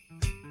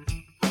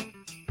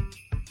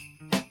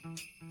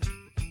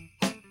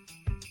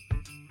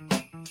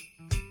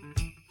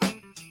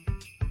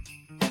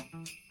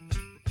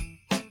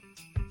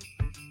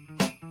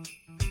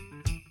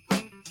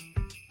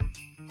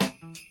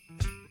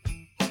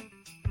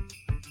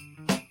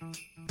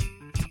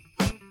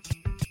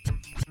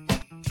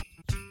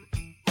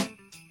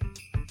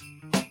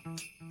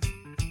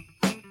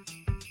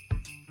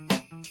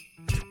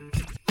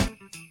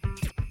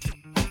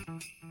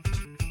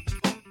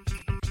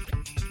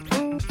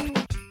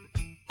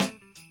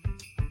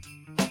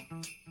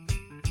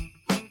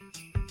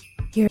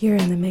You're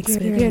in the mix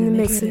with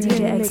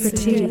DJ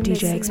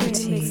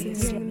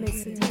Expertise.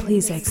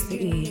 Please X the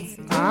E.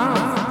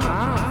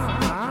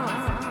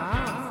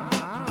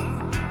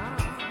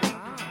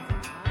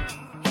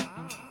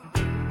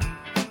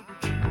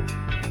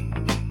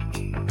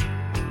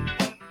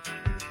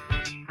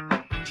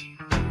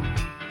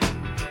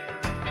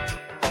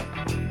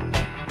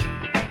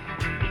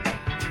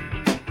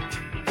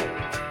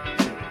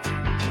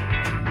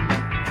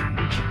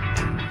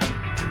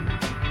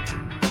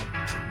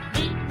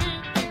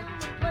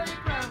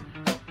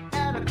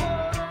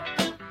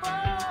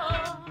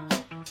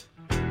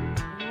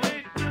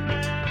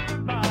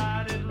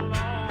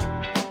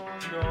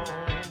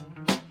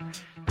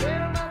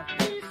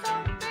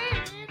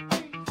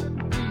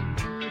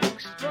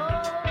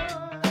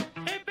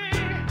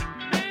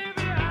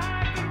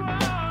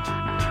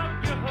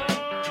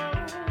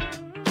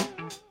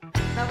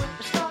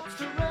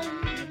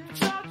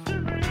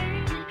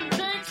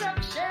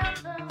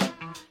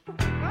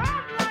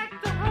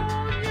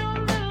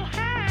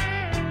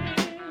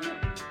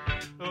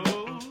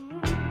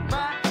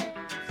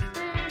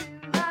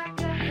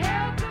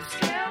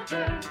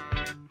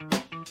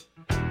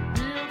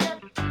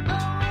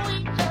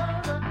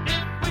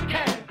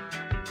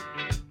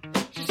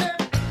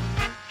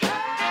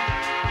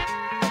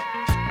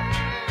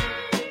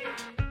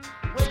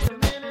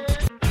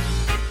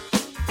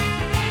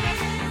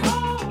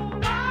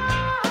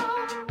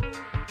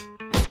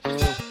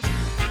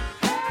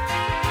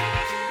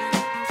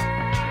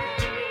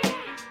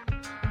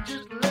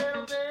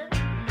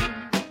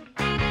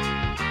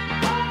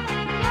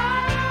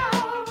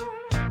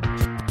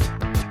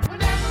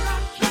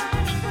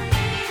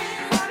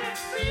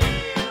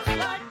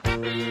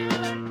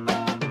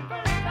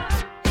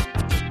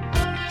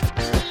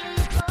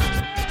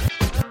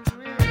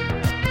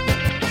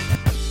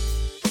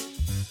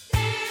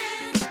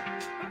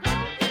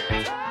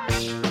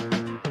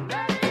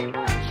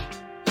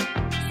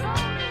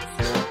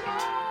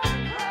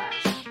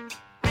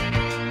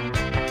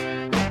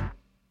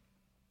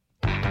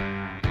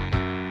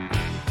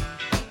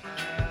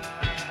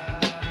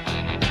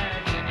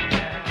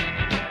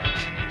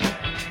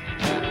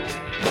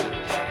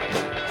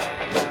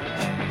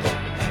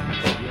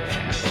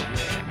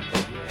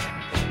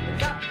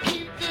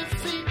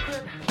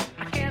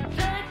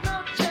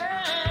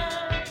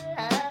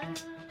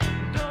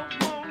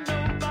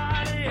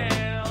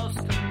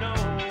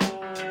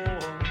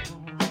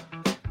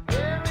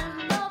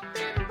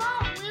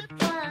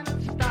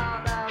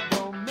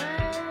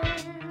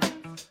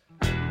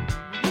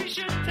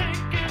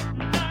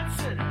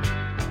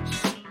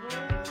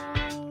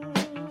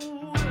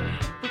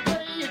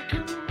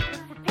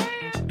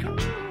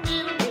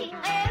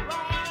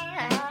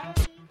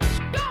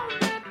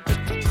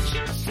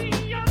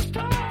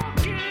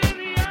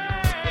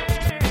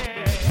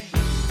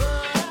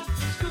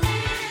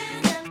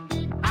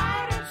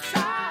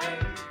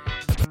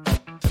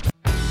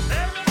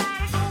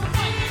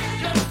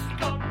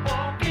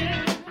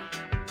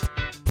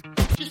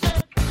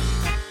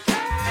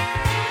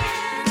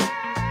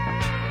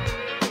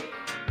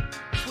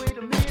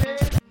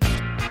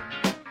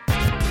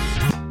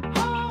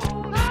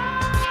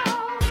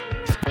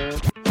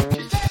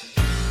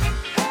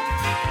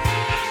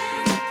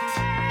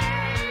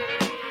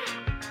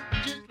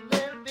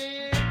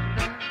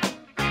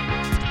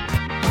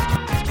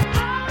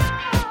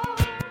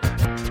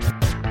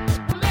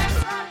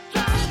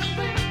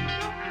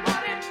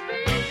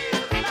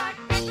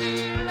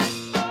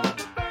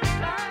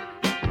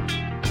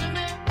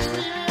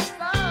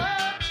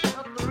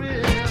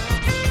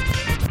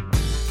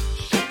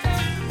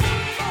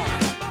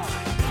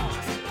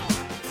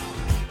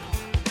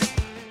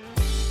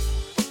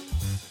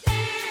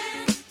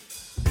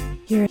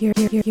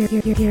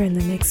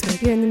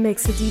 You're in the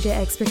mix with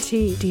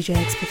DJ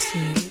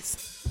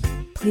Expertise.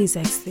 Please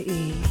X the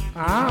E.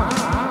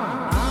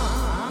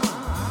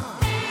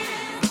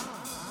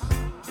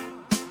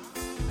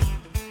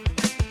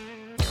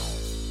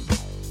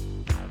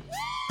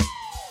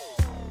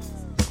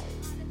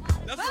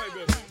 That's right,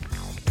 baby.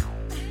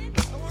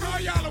 I want all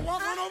y'all to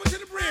walk on over to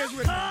the bridge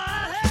with me.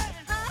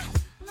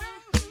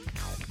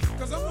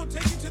 Cause I'm gonna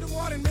take you to the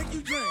water and make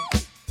you drink.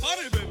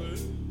 Party,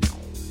 baby.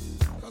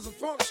 Cause a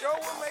funk show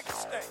will make it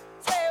stink.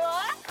 Say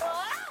what?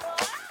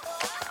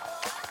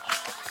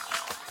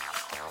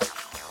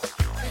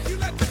 If you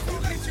let the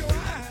funk hit your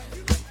eye,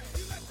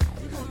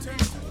 we gonna turn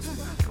you to a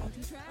spot.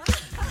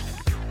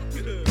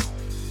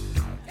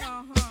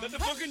 Let the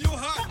funk in your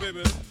heart,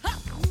 baby.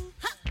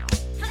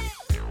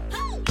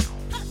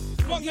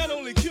 Funk not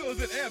only kills,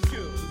 it ab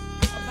kills.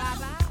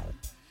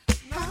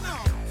 No.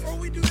 Before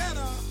we do that,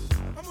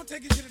 I'm gonna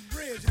take you to the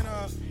bridge and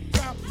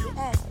drop you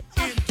off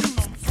into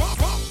some funk.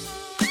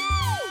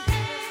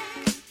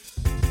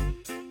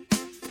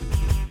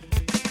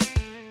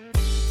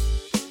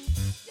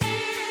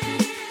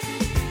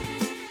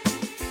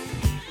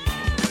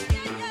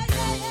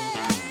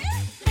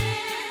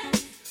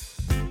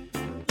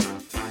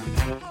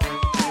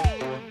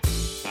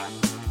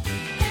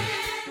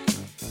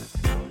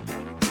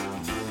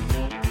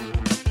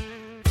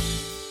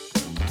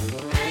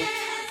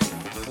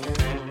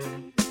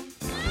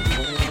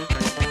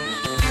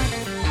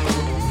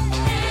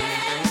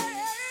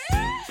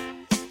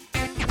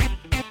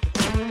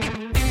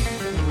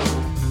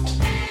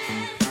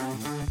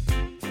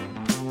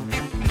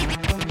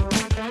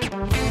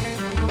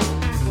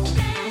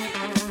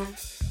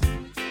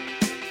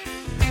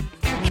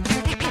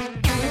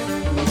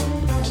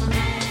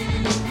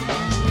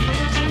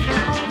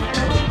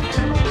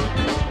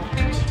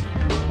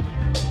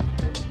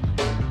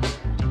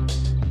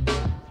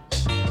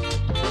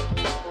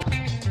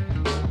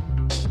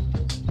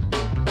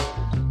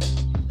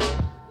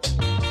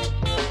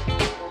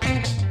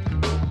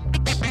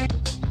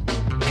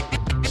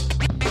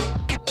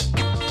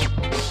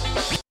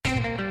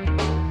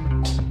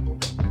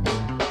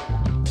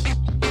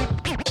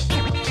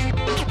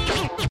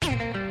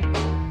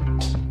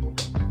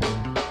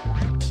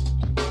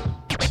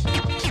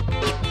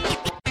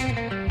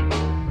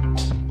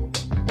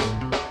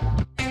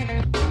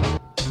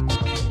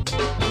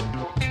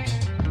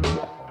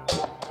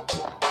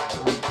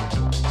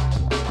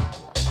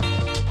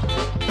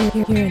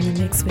 You're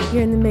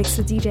in the mix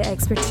with DJ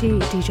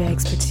Expertise. DJ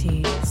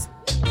Expertise.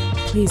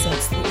 Please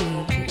X the E.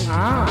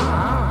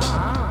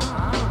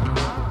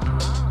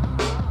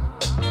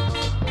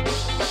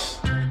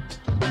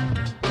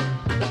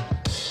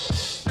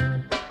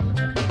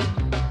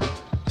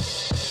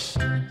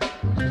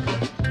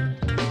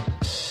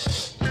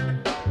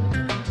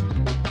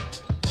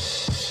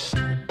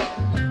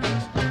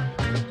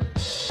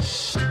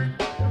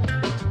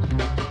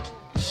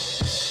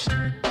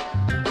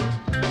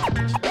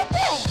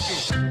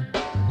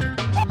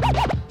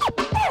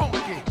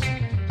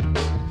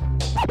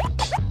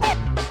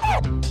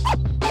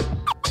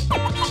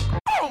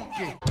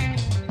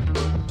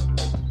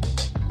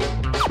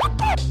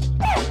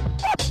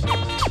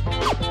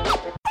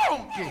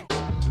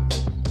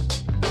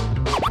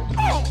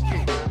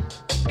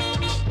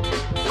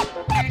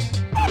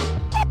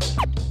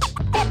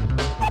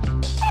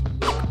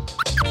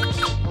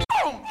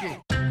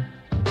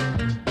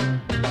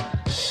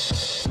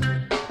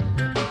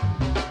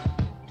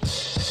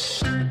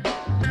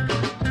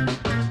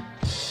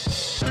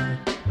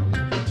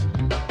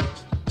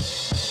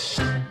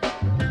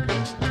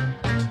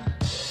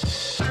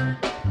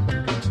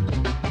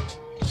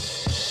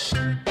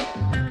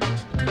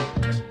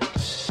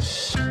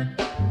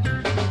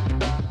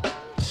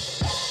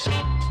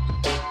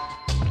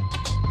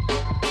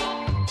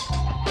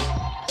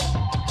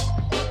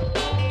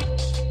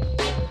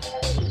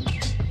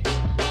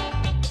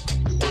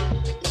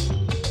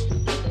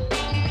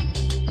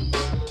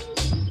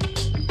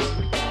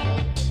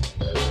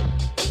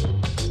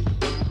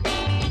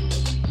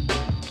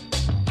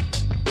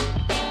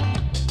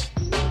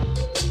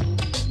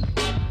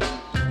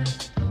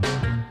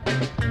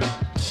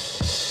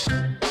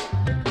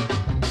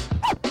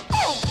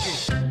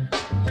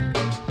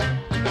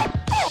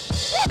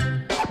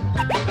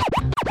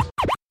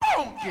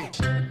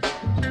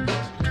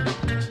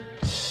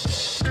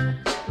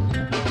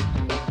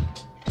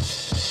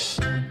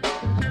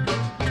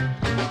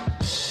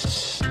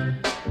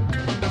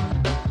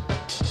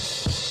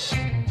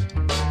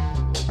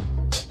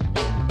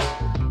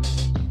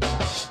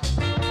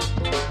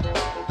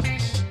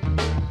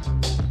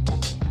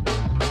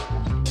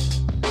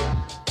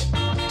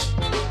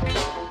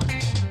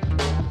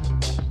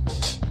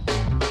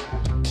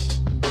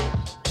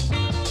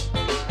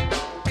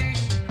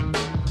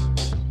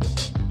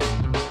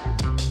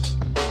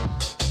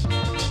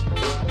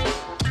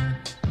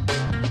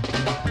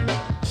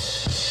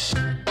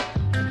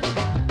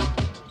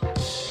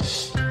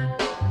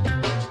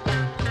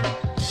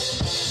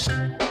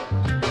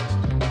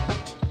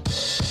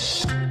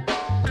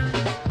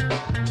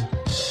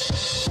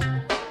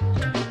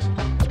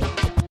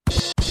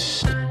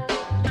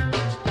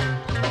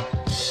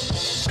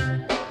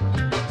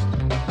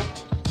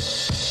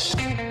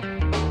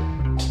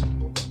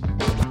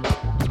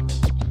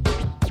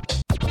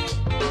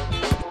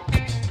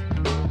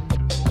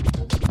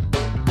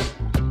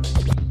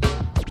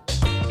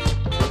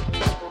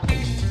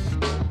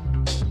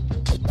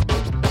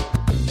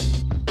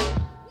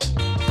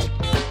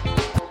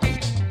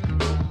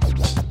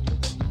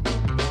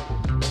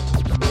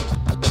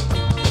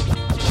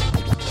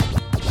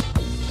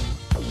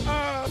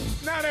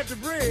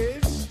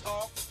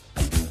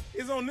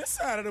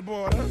 Side of the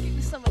border. Give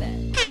me some of that.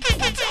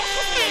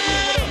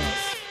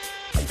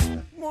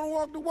 You wanna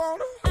walk the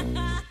water? And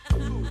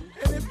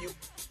if you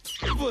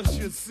ever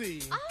should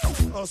see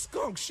a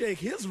skunk shake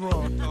his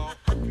rump,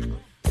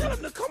 tell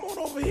him to come on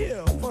over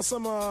here for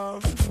some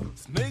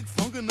snake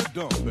funk in the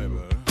dump, baby.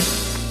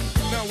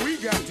 Now we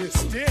got this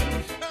stick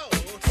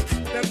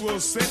that will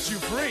set you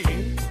free.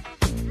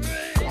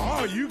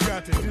 All you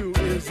got to do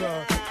is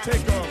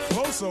take a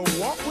closer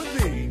walk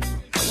with me.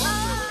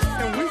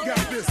 And we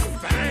got this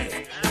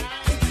thing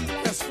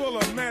that's full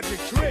of magic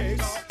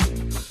tricks.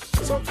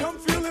 So come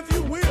feel, if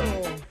you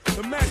will,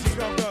 the magic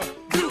of the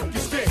Dookie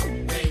stick.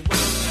 They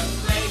want to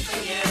play for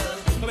you.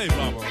 Play,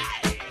 mama.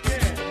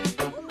 Yeah.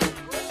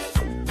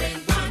 They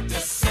want to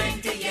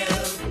sing to you.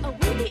 A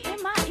wiggy in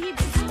my ear.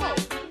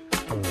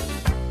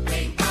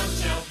 They want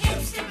your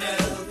hips to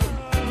move.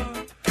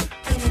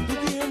 And a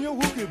dookie in your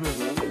hookie,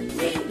 baby.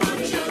 They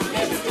want your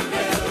hips to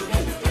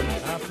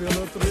move. I feel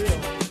a thrill.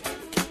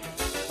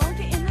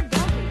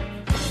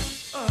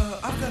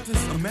 I've got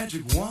this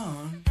magic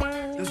wand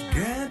that's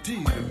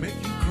guaranteed to make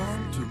you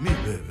come to me,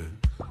 baby,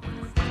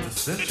 to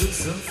set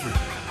yourself free.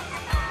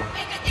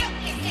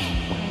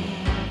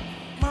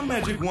 My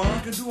magic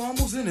wand can do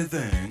almost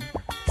anything,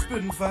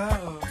 spitting fire,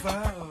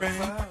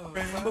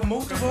 but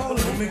most of all,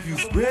 it'll make you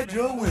spread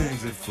your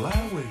wings and fly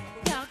away.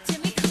 Talk to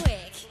me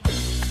quick.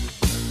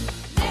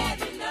 Let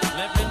me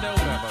know,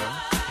 baby.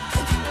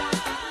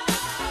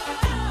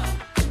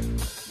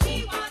 We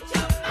want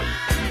your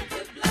mind to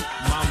blow.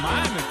 My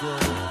mind to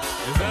grow.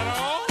 Is that all?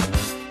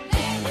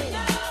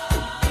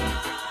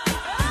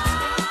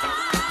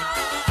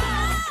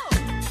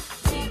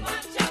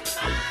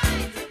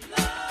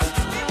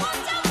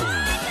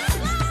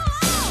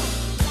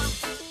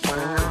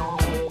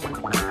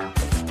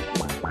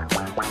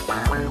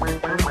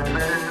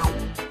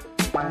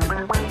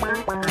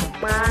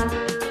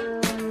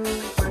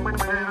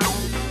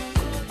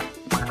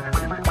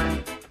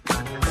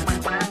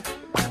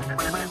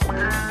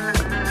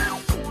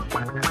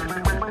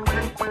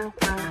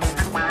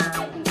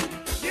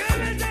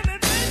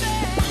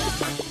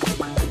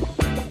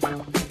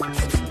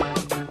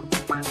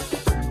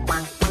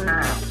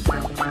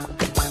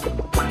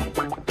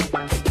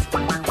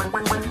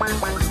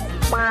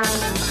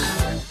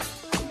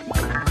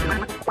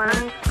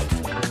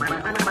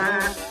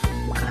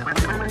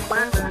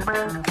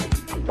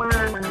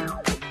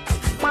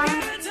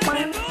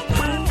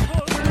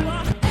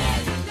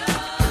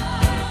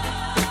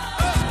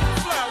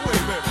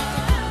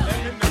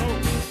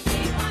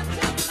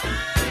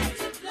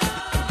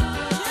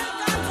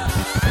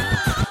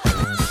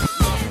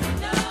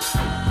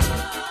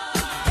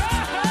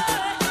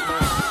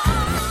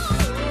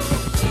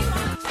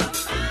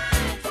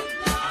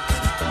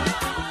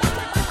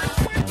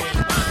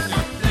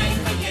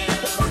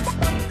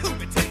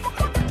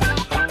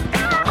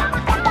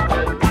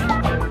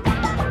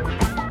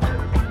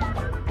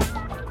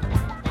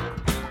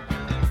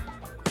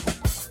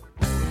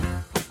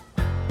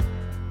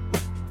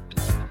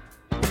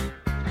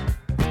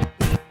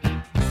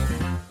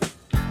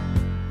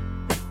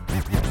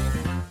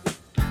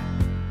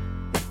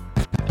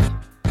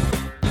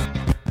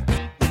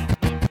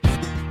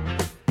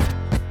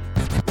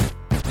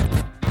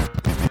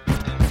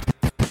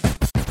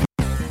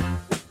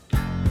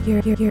 You're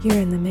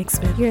in the mix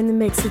with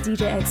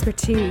DJ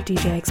Expertise.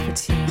 DJ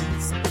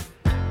Expertise.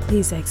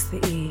 Please X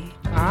the E.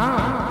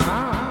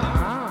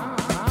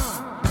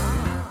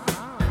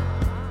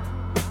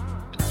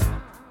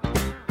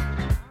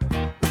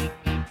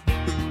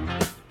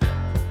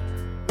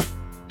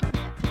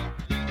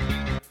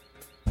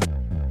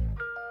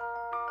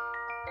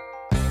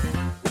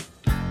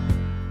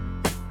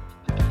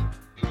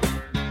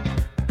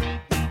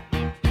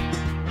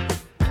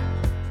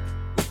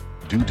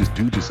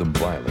 Due to some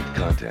violent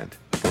content,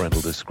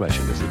 parental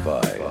discretion is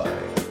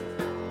advised.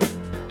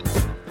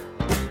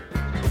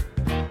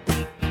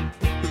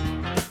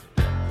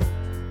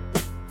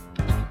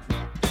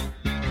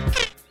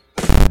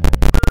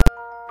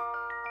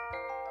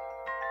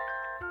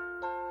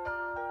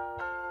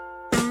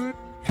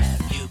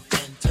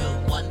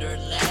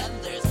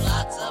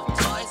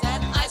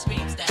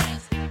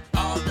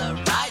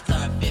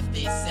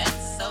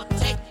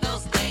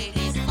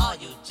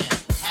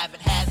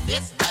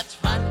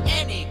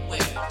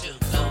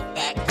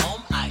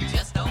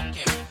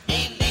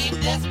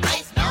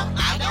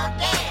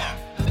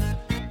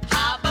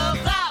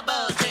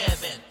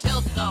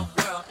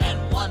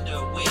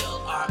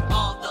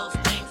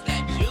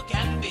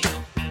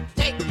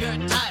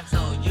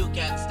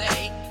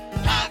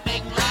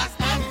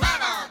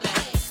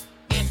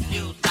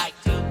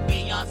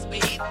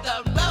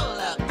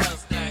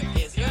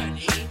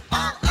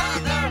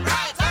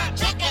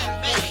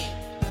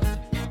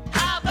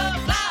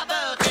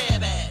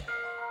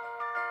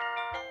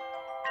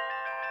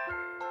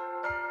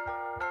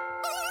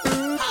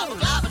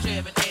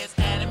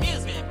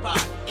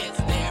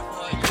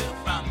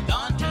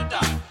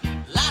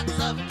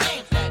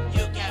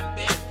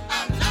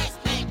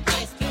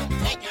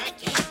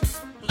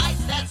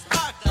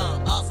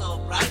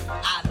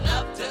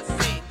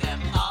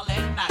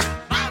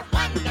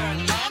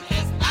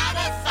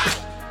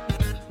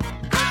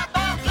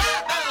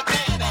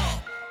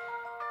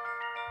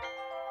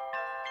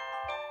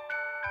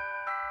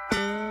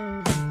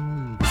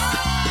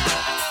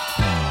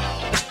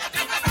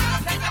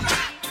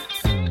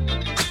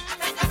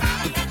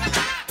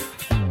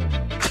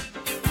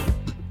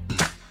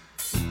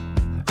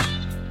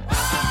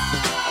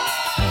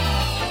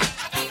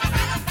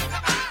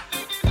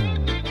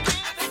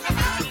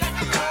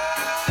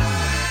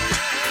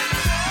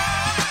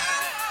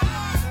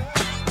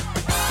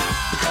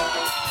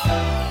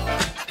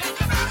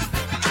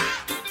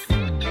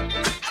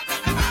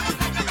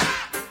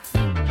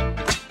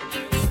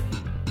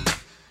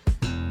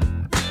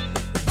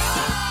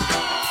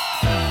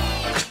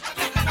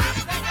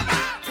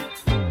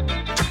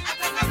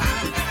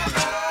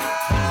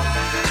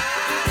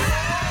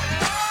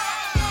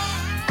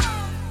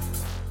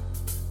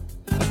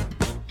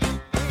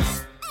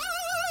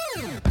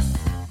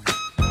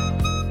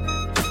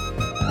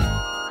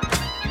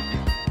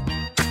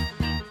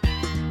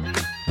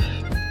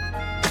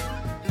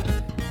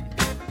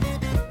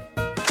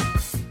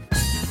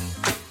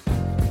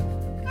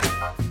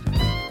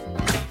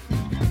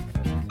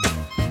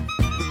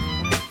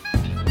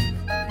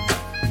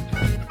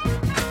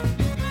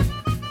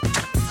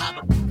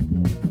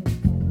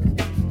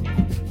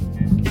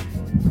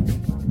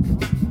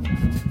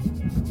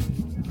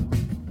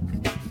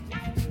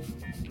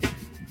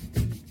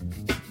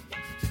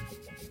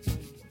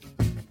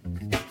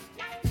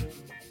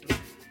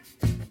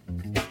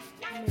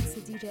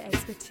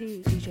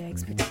 DJ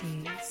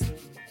Expertise.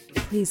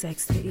 Please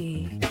X the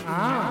E.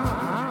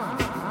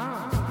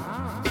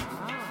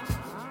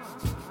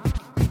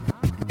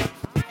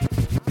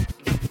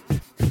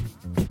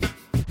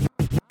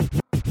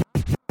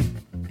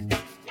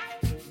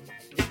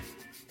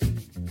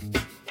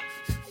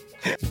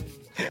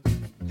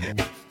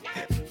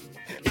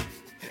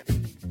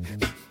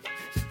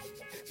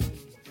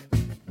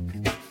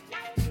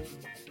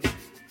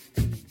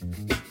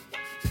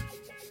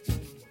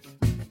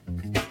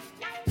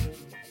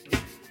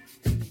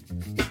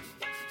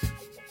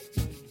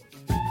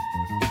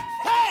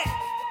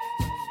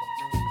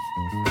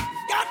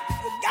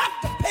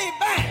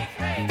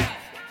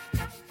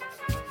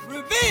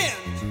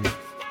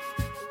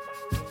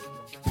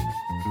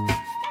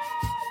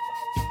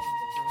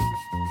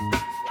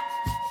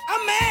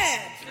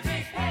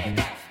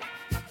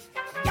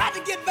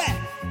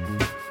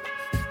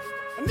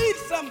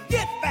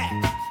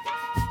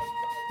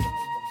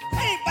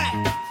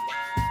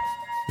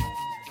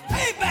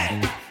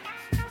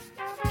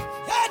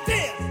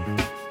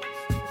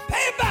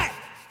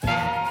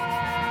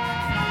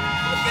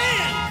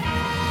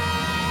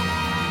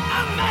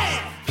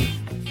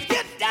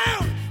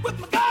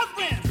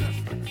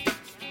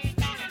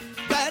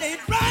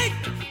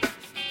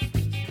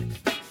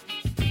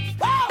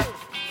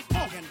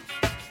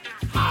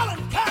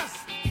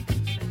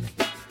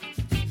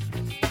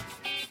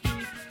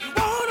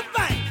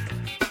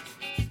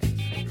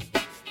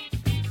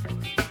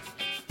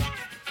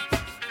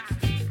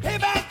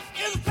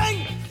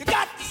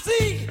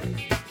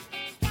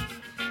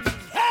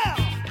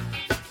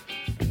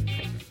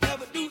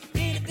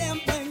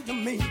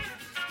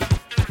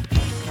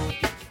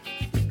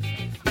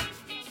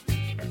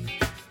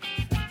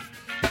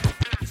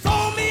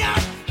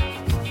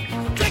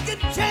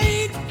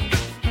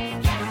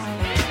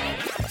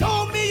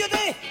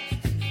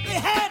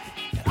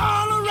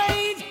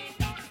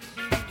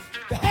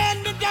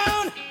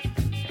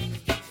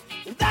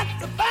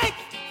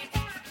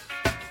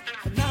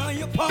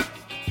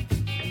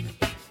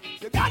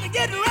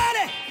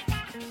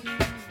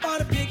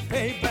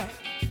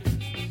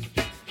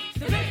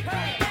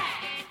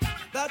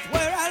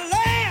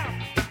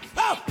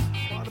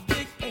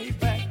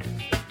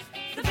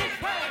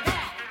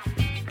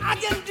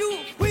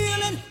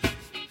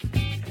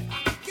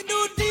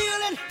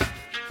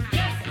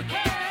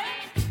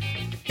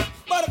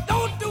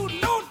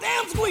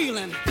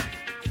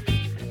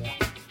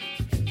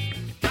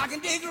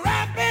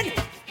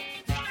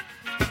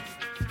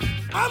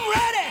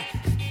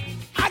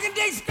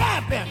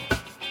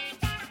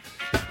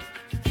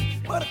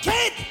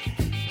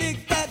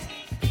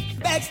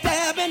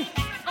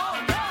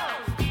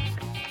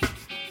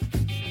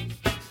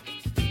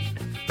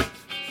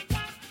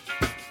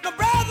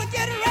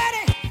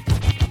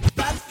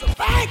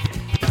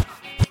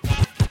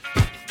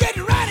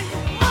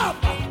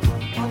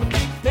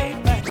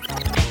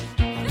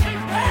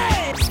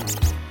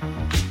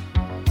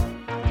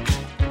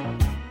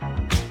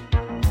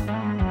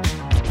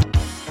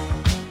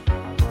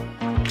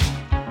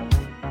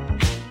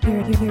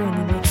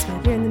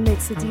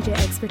 with DJ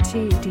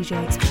Expertise.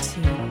 DJ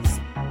Expertise.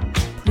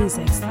 Please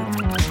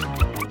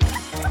exit.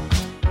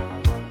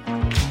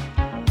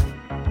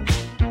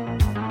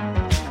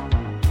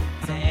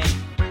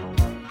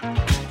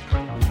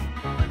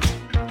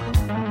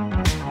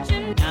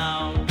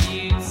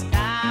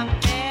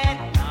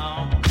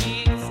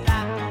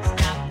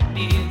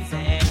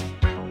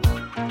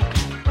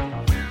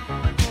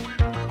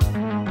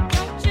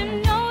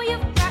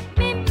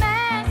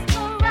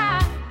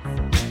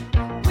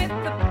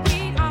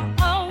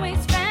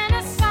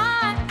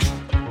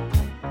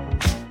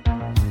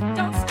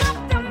 Don't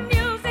stop the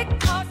music.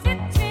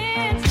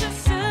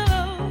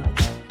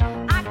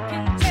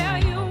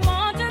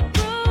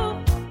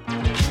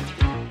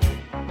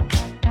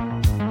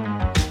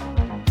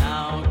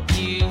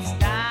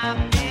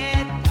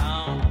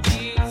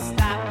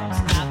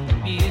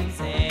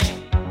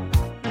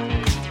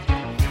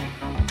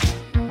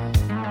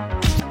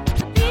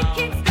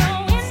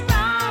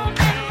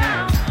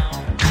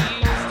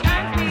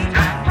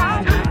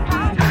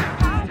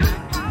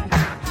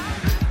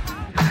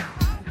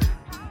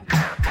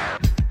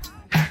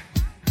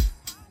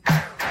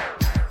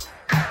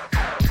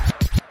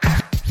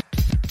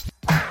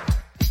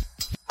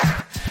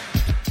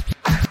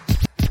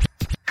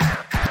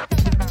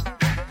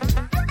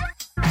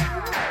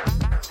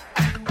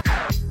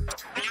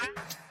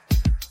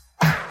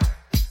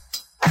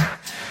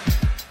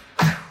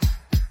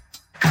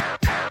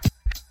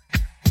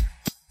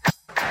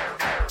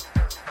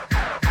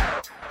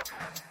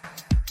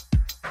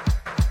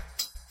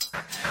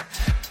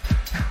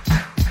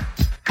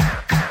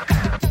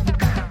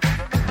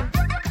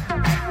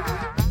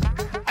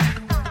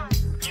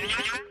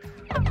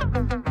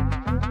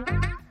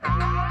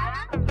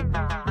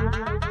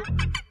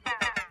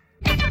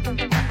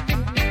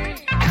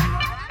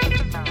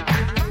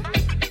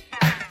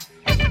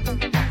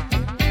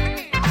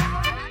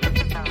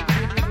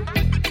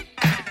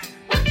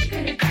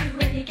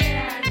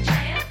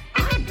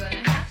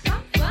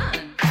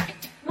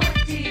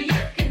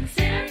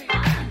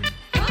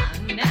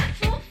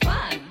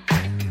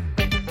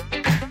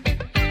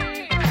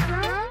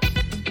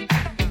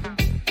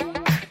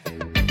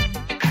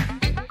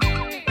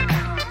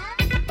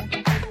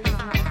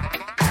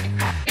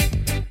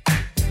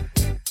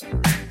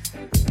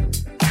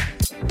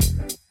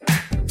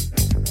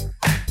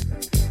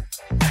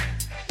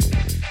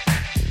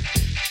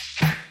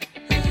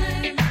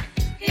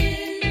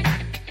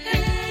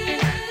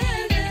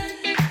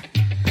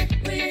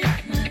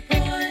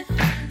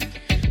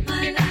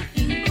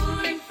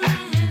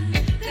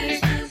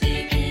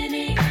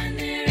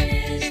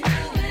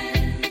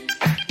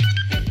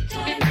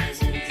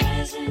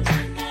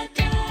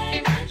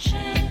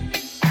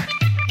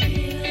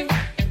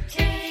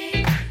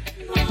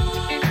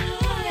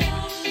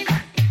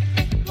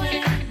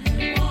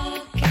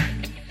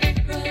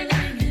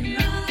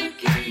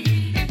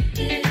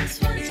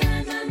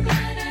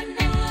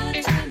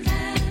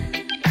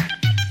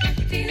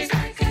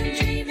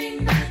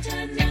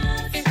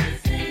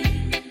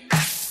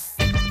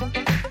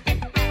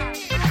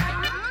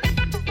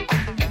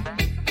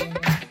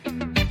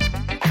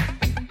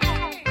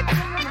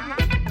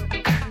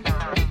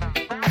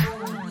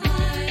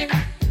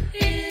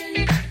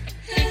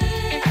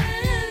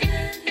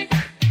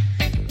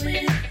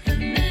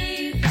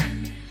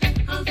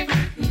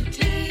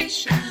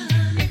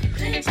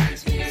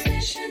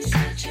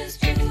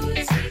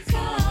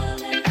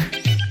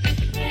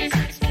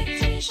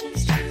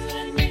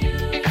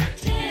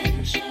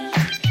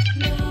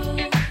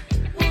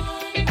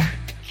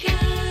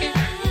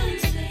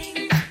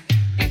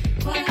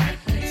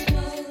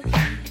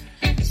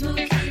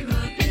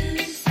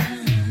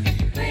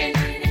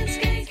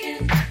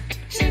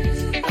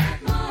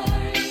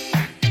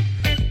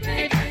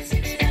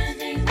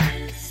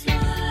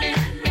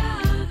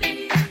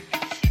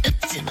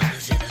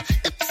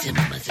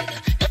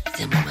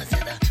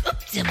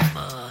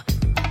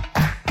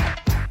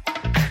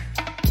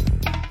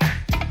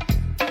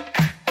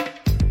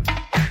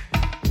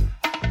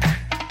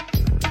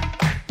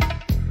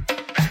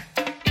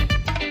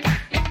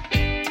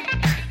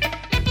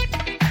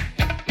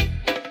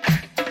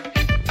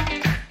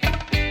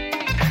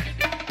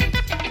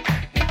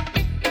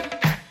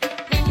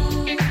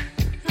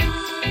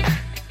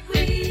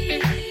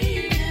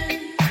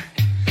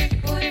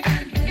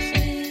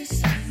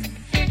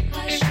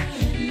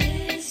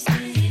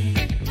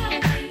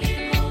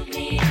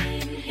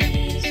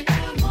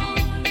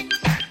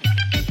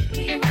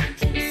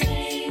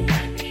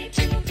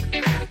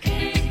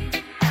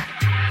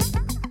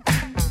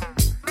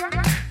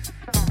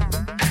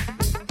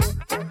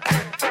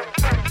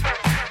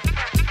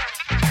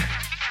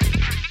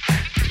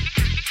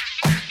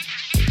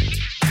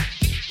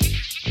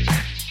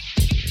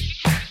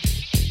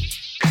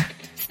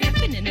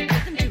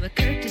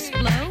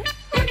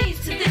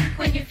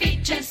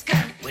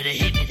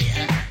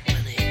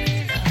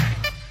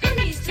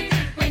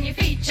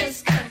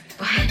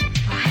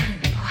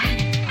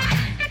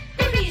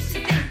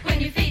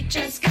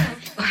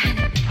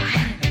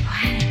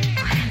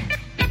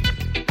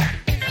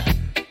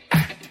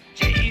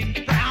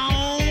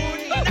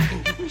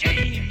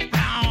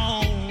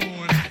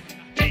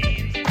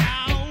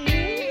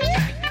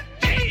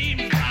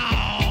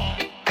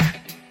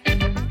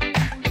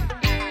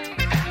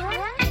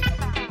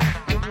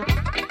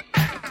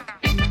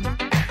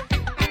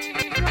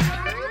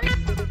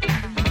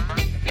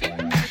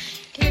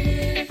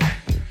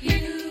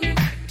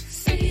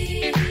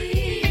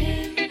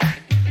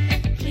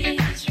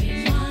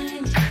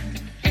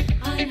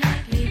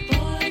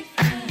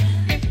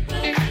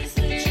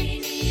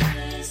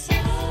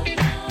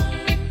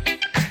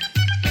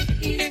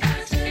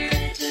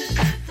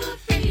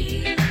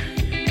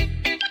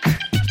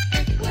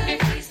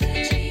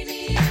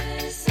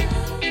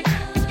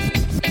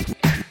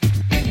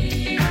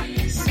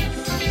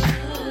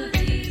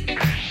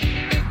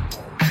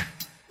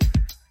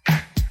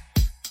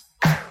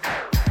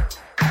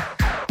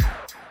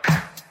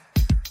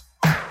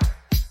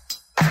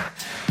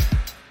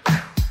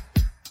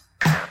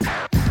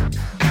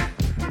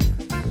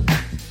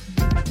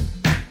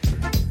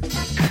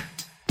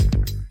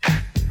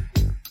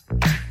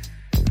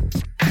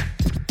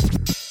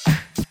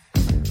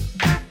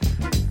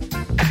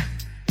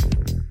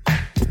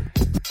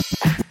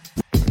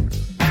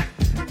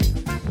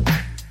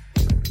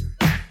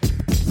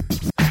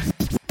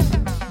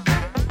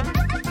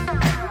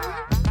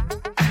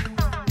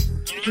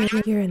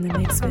 You're in the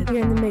mix with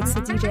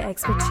DJ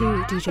Expertise.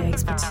 DJ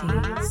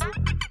Expertise.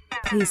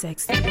 Please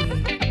exit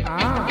the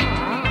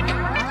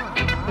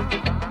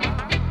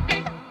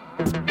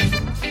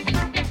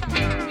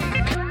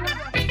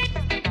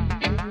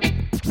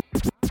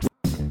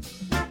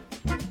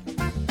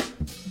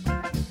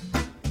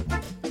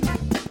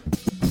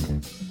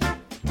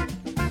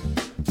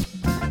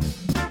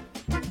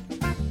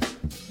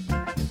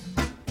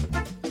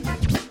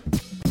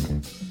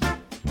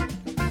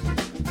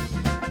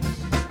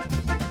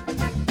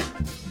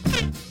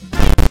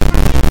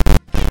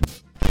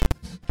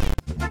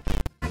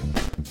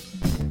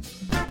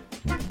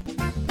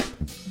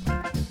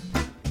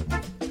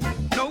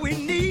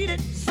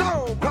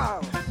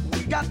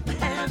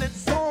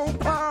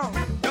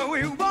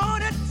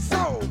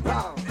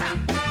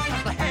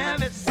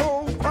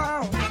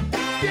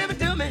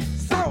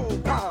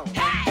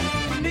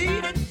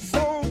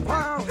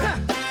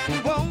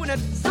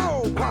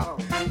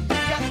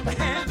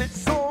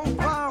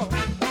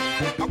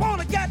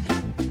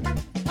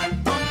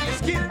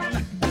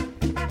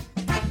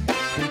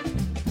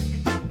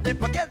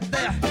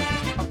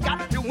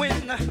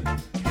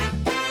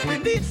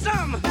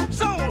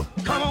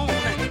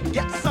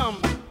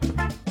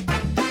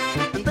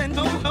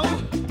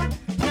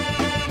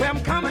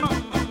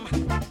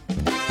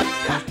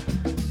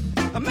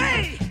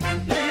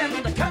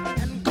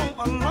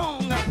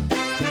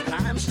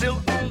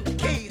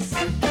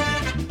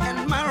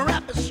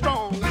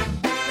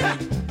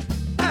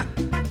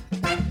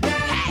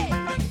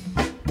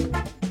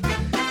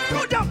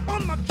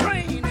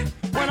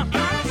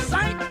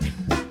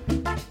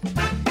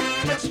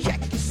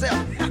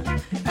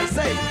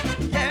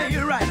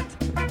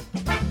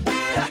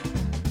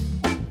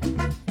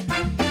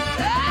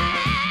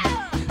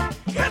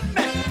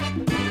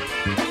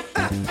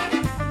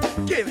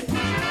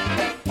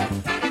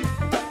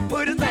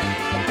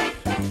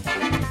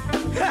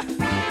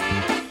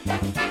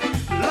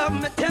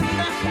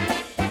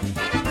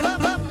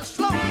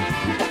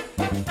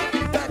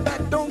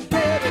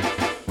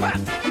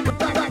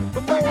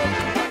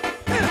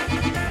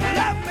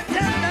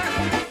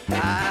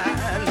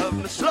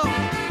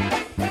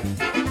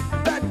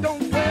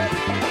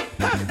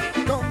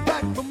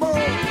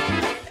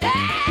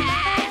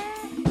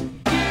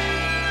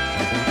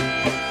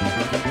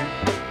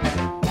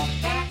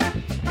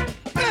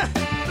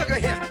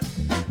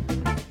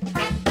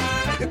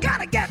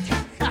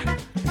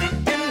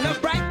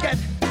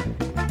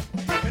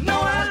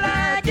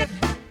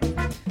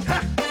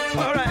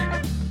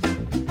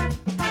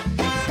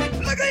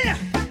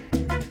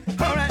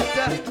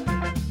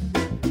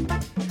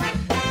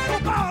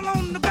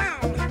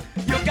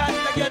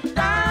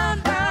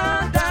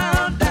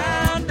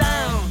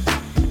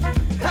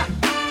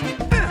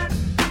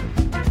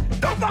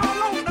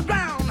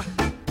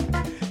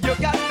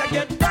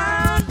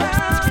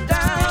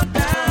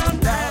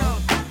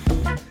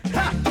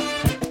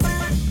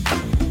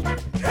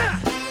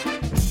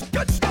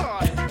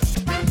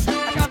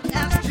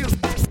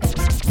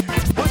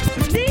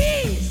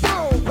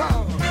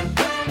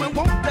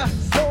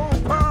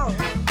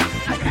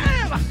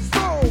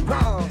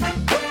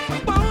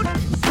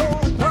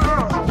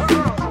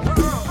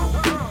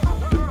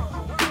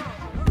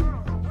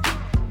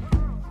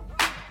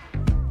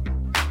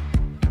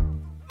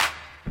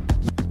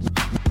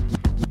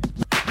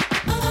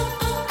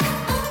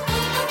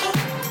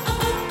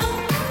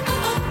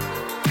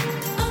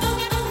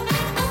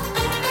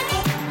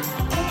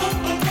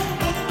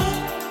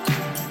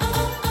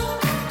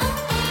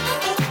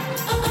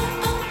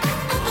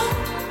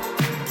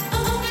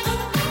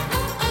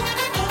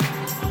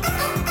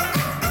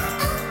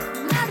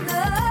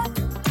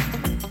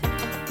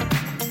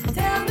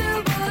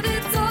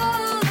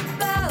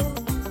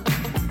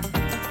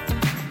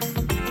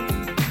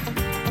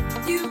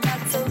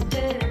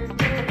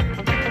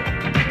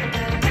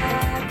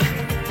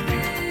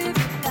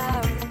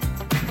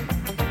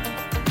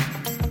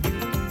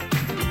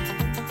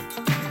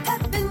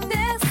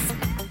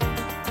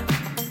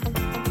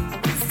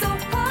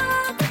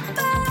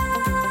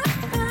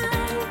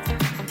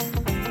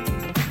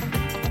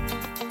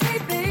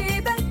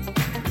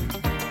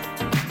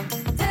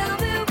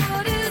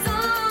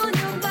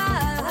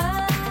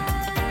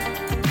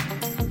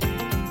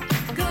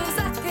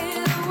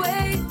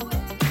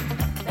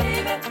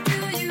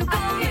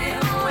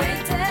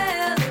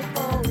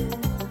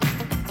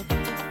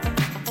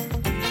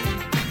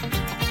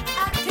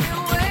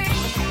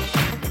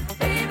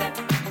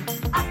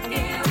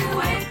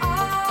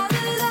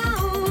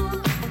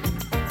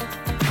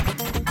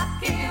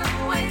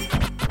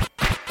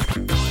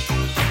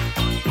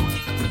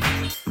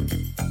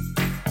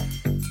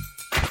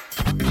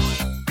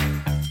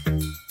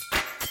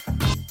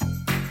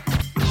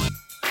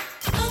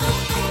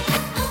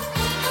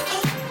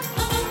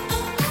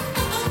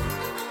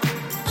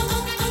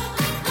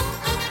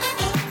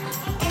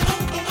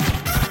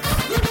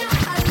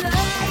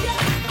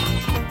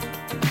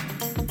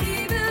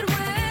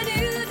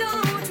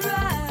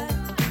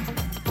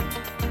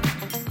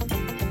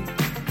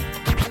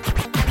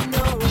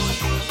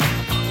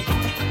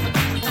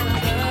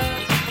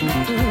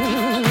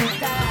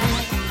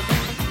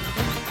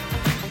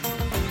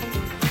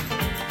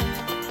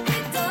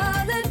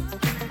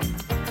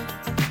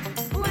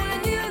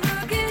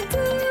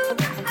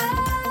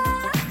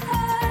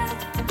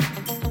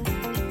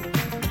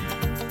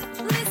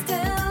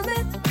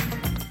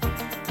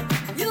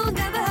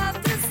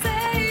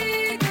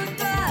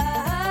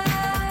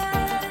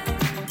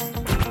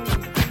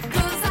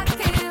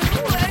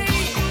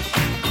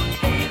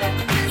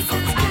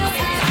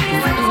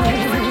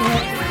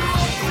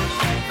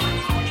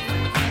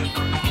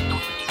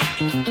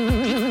You're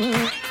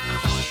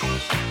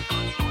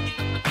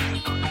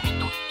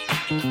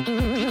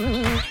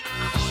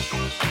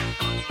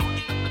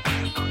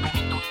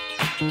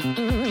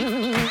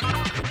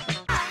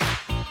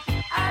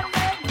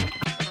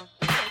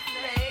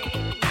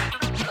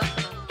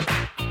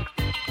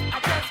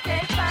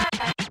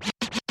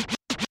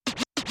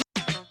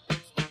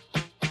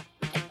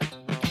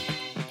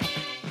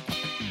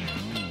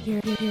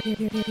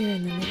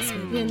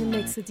in the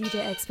mix with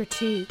DJ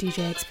Expertise.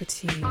 DJ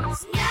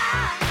Expertise.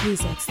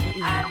 Please X the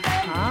E.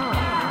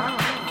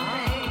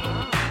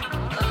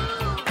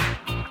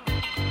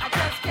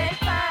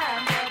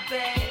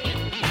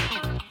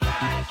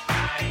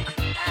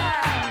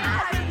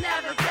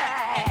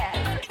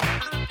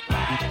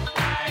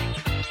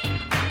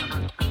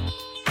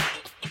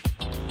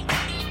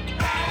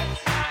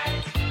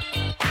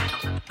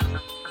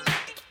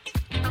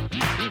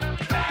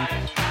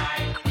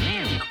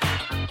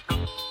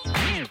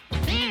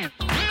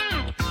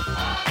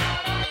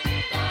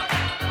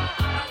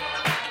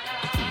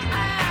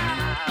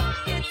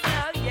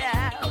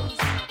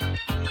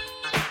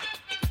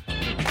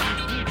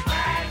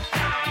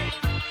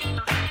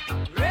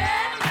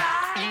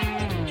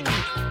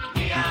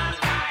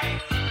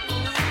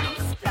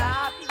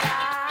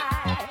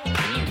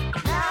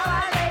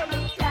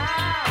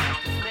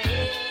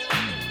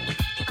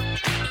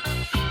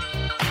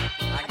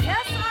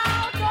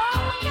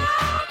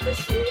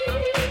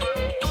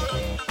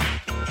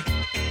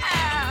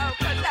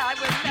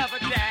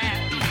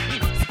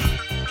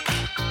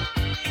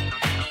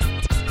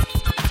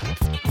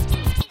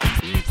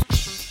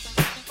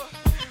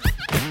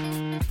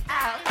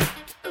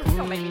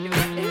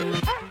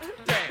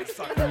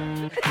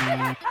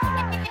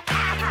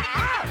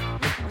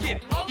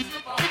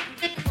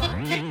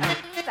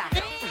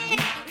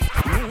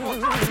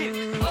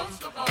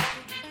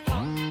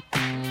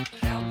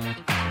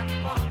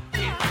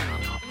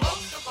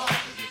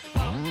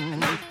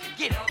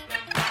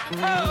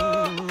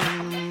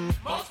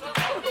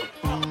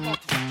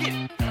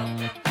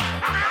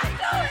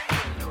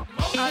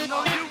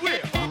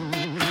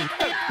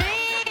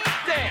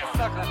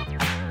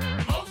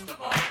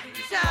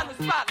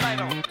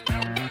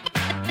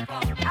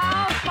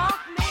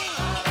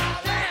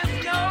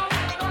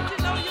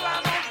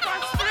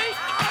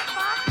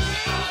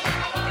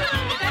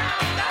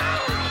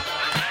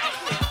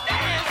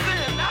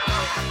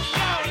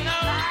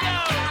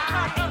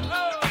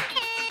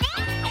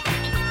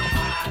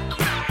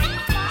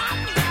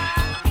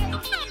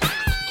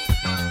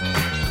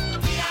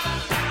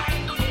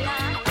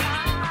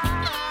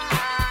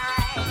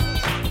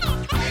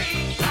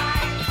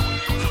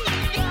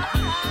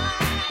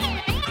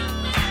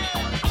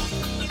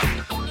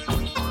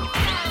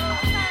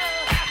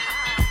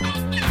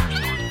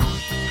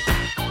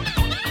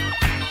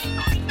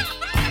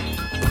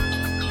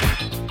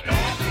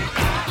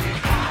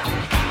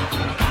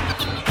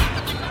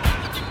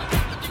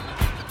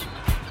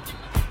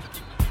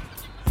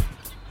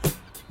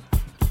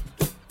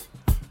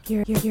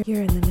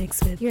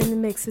 You're in the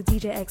mix with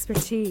DJ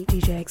Expertise.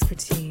 DJ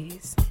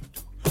Expertise.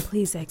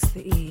 Please X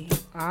the E.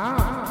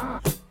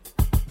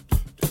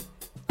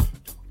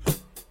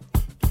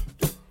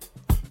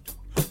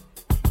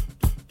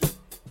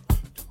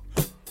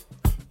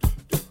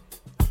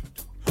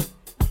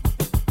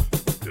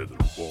 Tether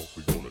it off,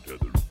 we gonna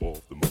tether it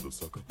off the mother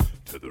sucker.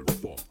 Tether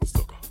it off the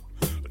sucker.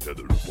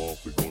 Tether it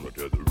off, we gonna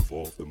tether it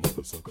off the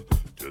mother sucker.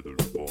 Tether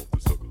it off the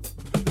sucker.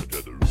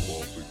 Tether it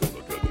off, we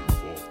gonna tether it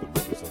off the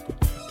mother sucker.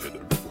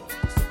 Tether it off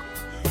the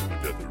sucker.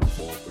 Tether it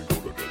off, we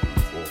gonna tether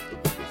it off the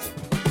mother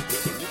sucker.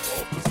 Tether it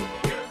off the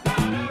sucker.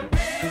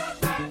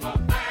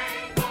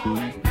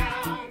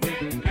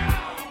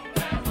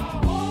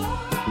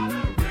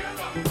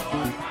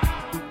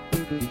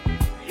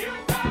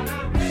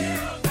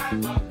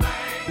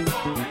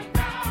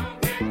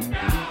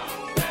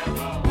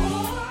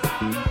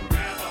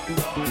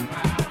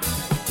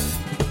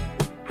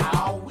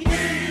 How we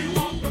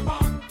walk the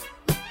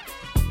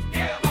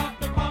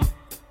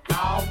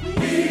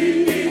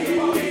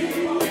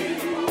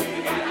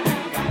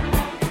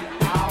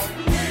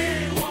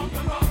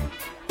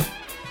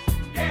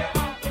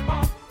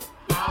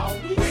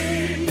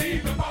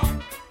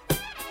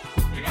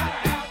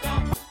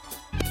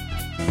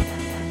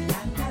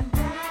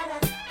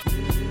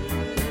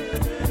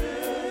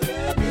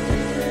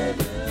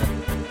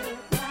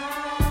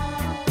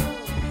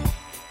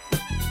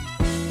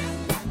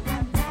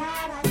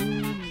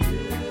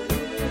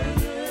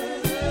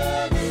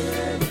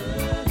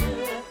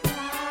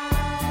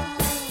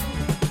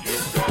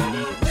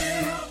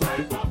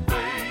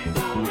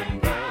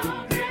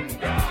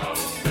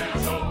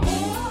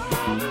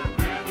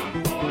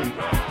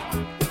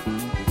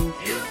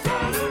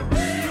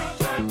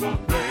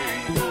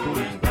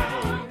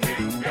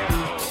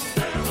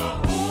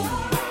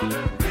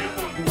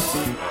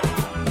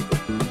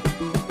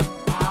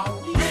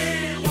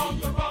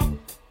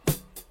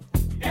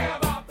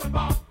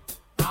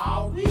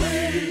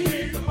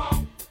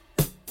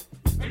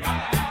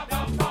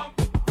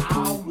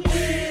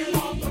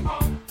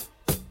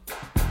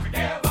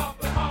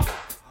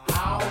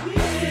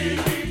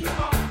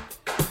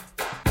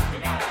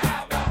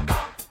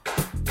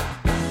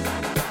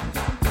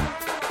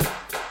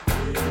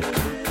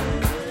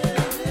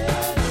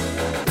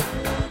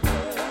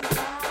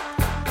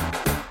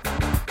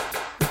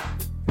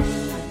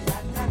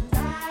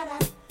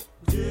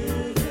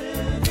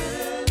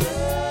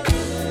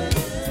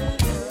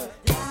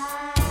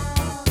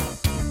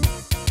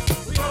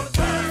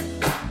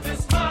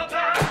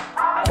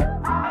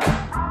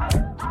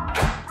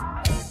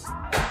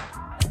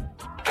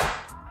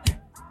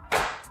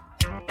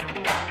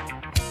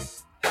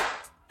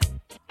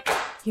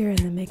You're in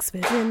the mix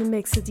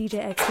with DJ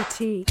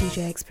Expertise.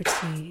 DJ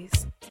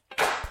Expertise.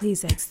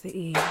 Please X the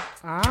E.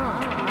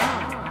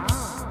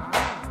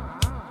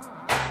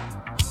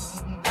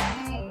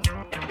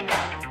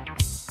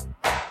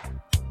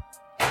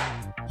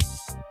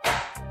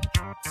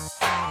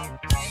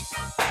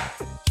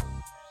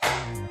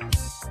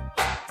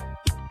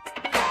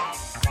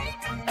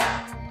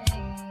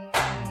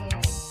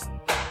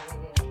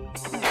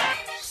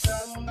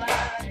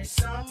 Somebody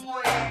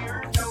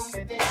somewhere told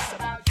me this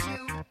about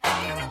you.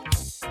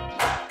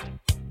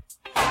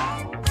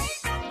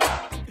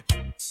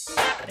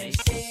 They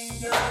say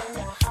you're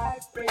a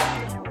heartbreak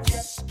and you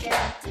just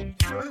can't be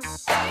true.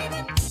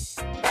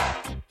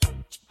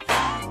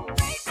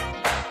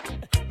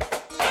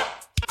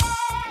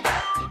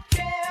 I don't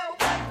care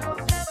what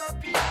those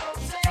other people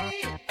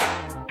say.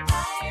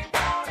 I'm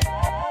gonna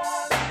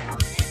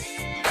love you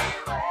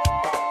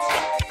anyway.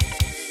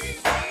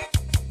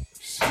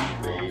 See,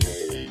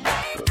 baby,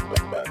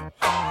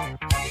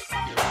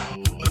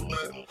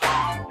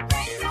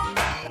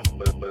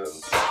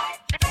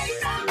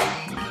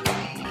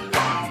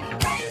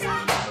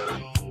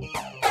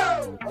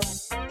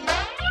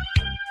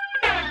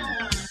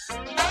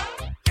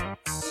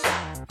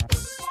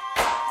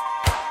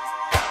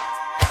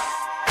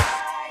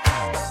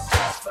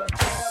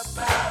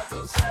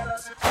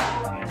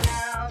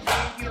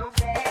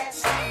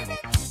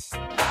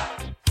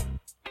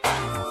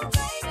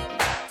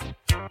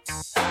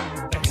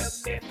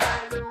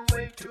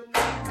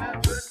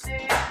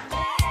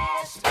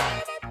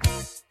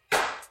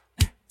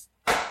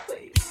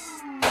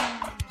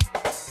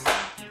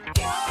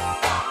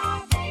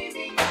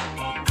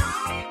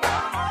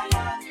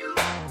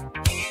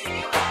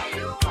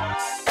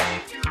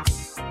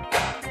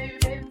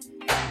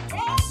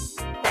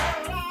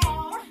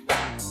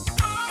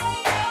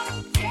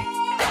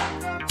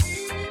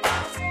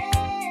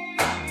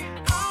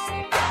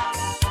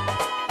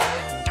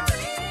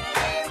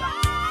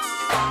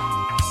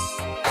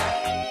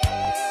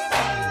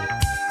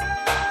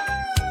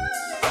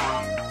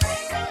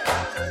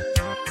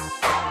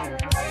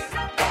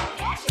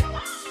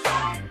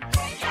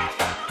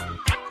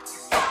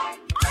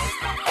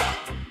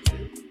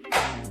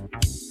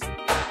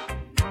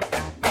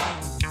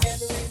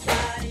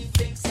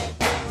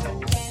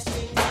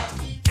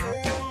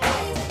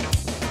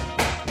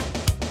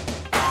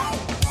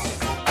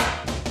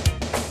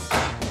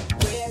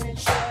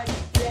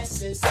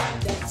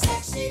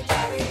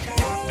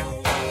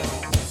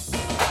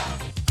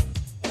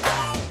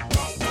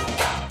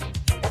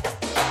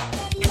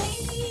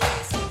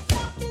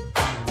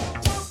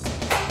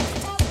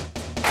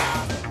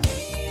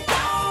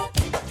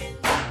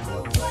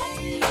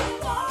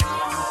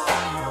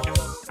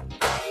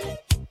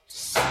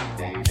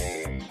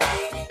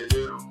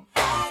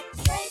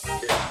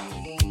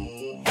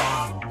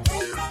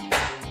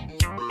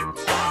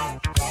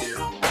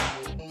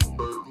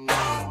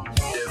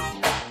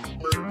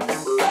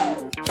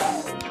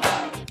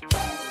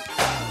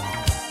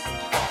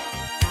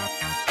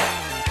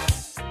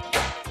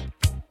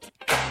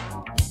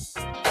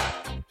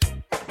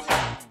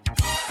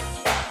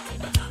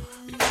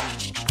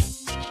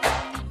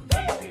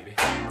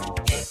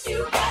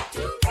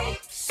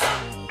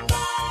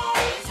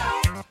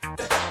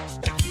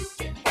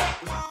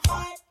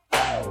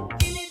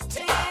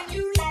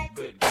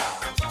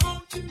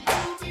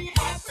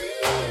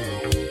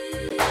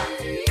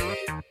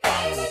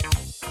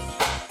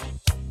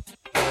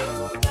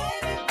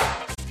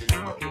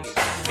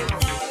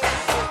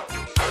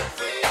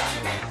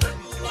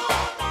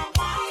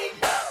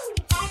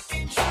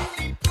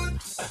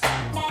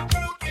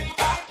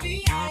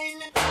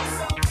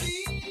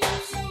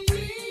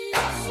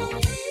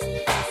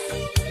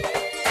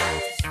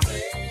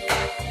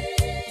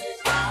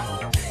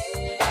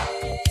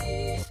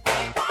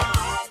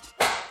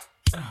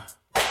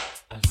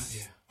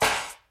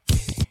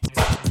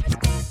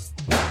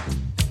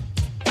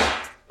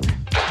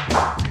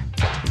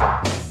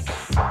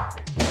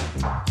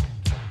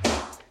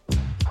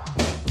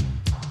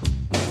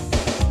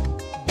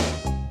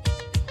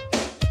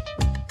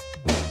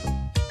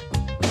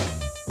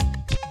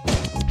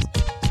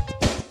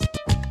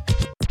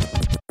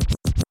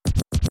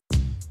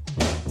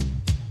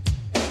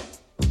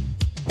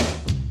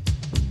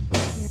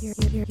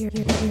 You're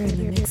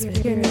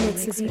in the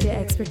mix with DJ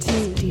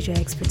Expertise. DJ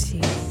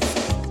Expertise.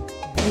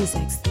 Please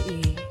X the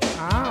E.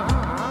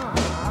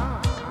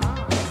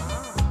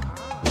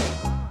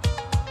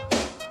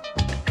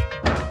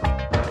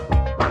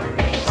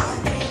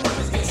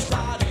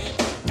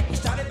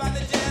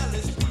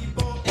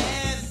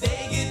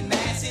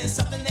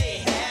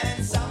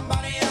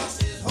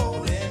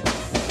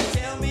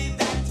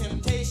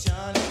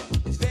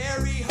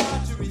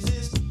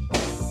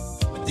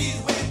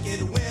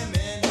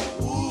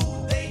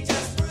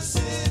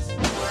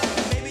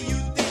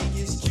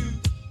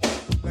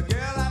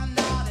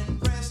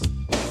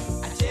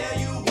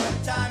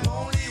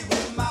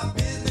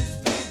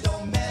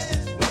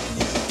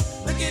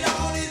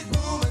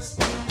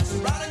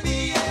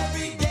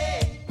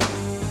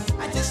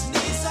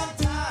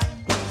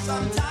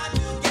 Sometimes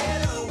you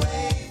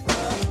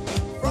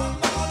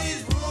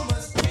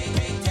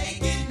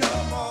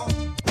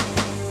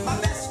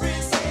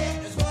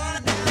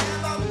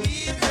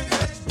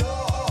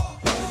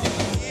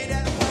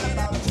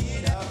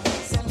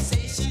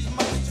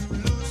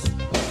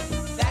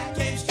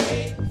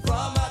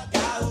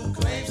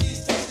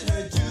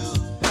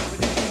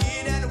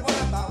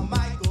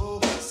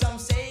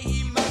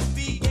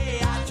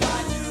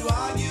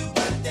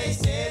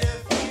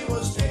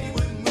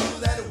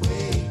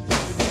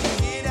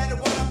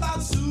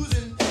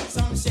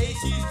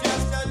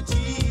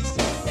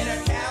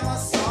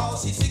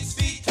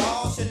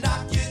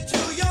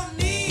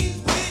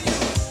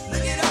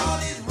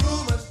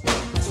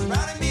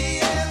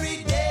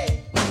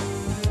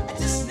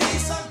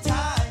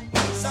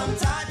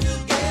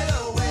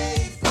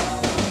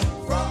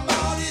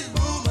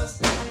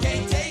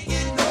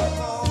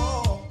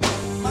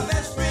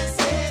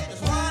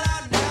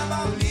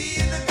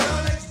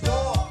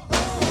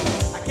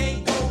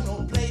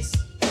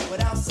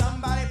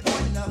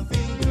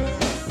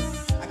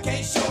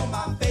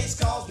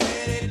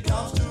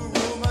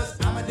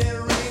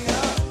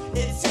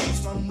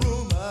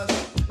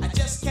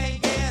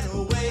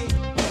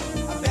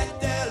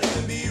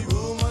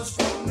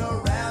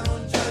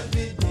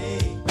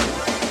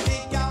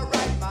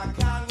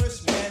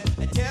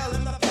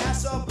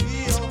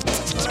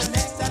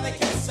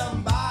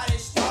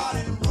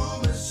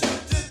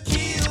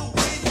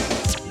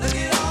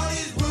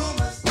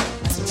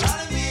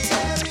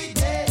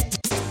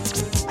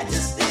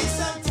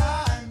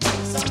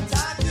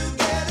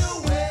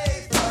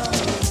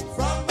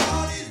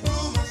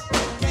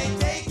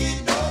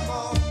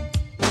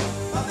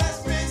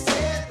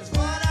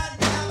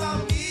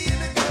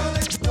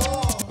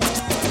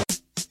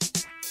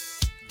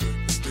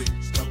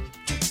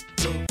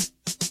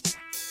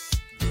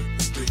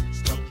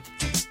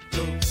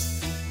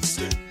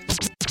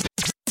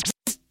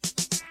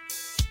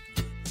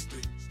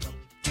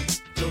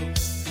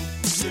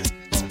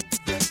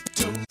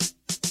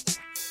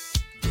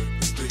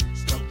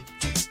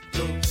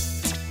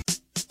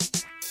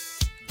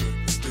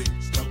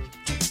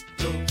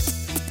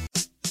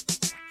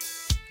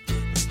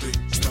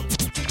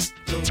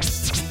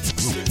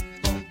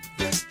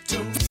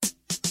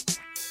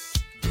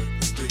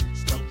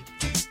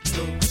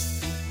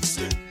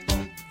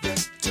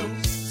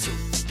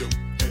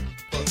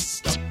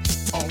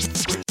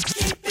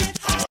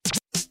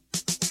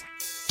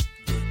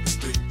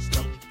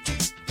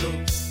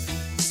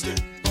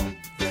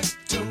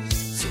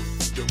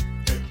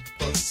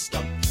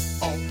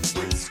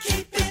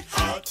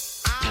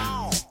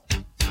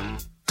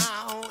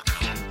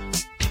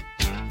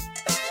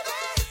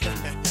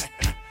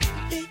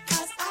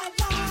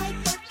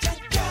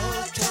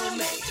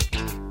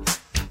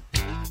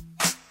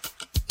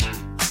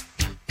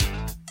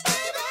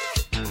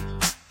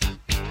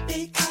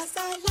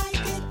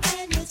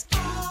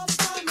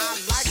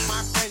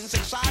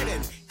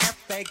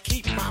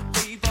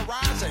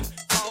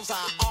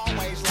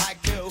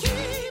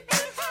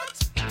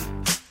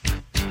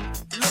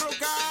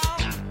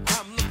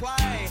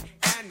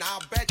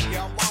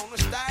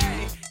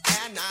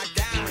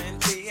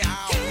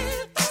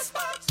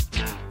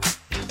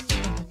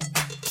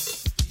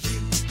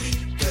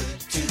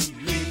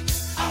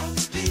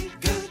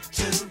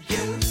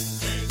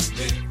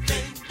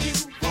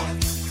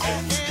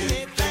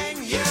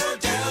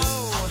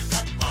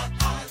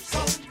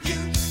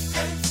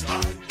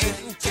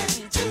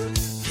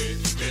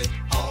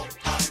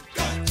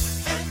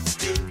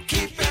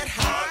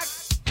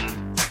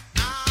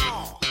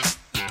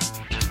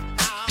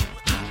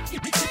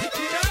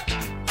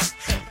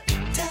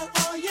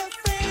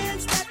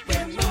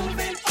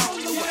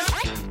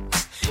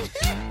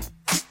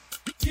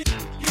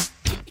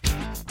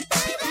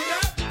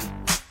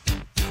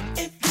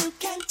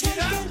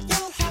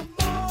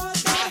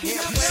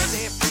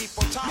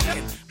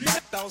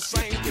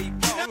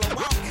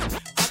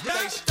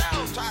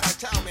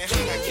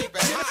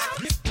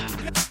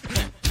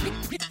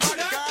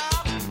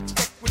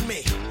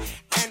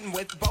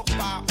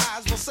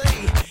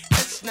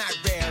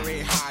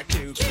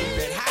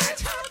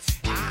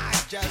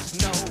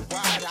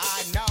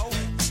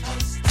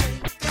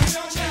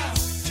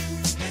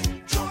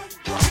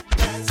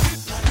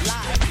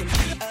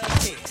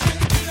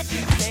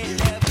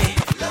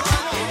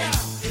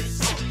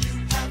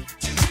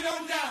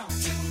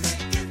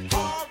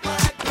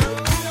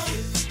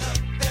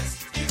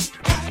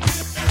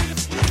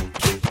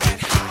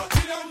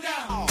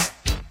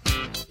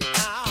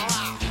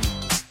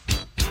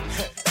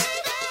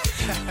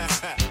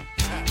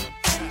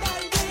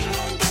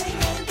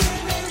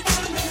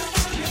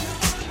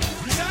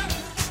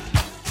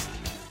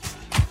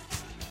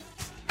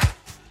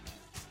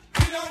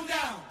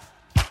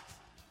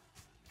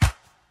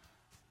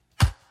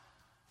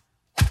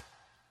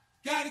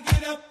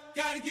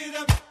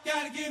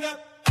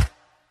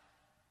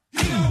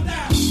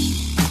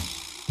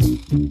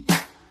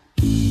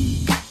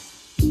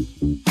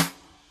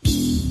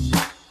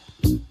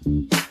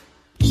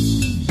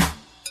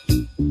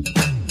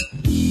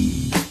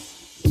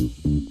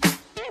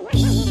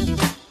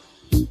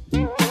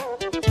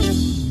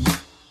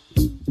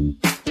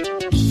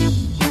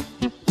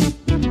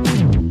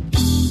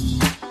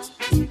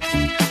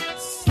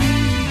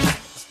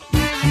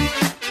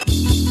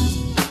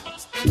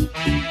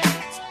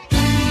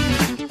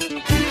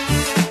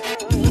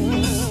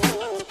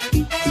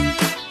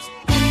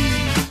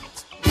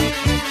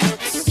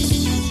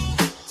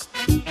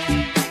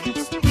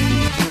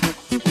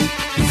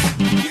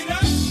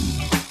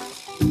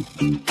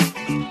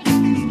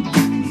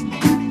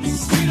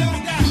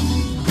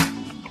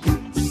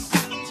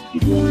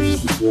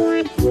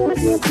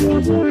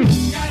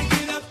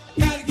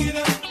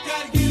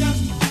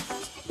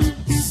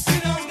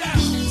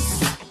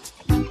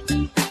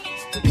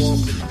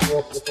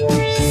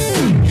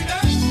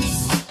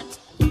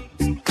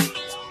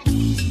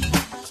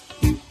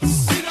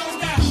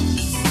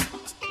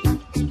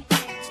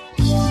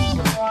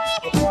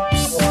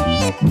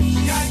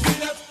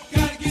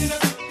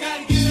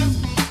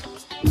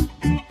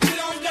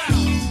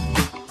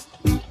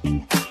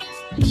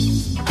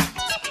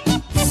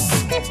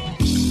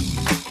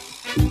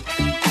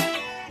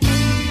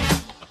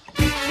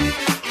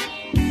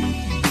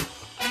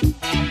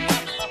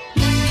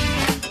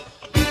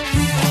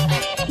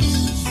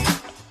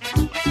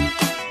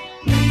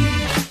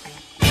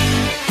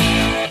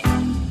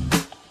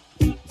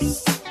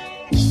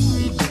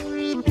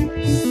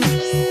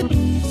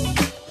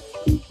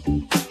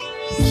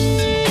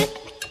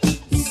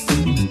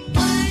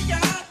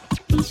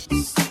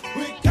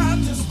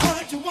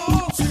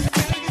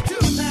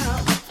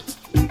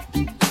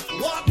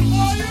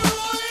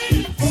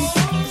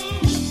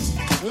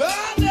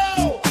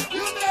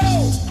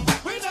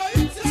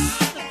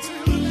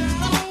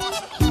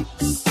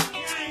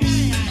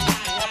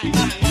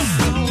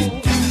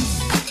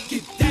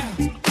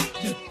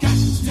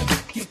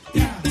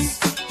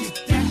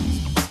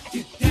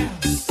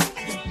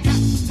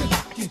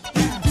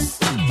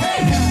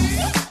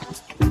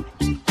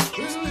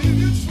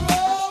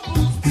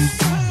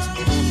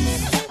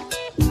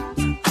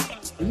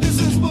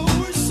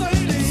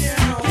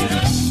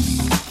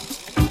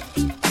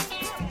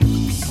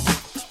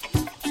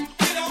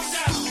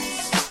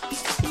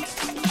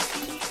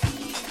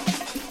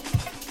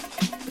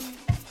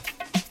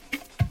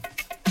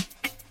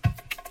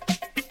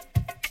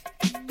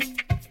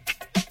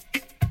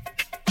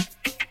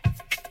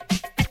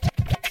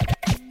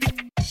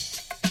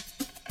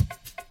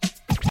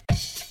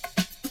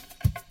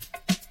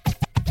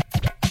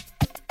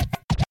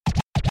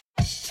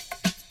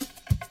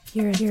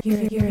You're in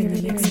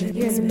the mix.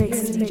 You're in the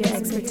mix with DJ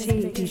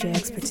Expertise. DJ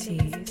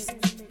Expertise.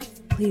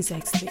 Please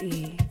X the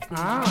E.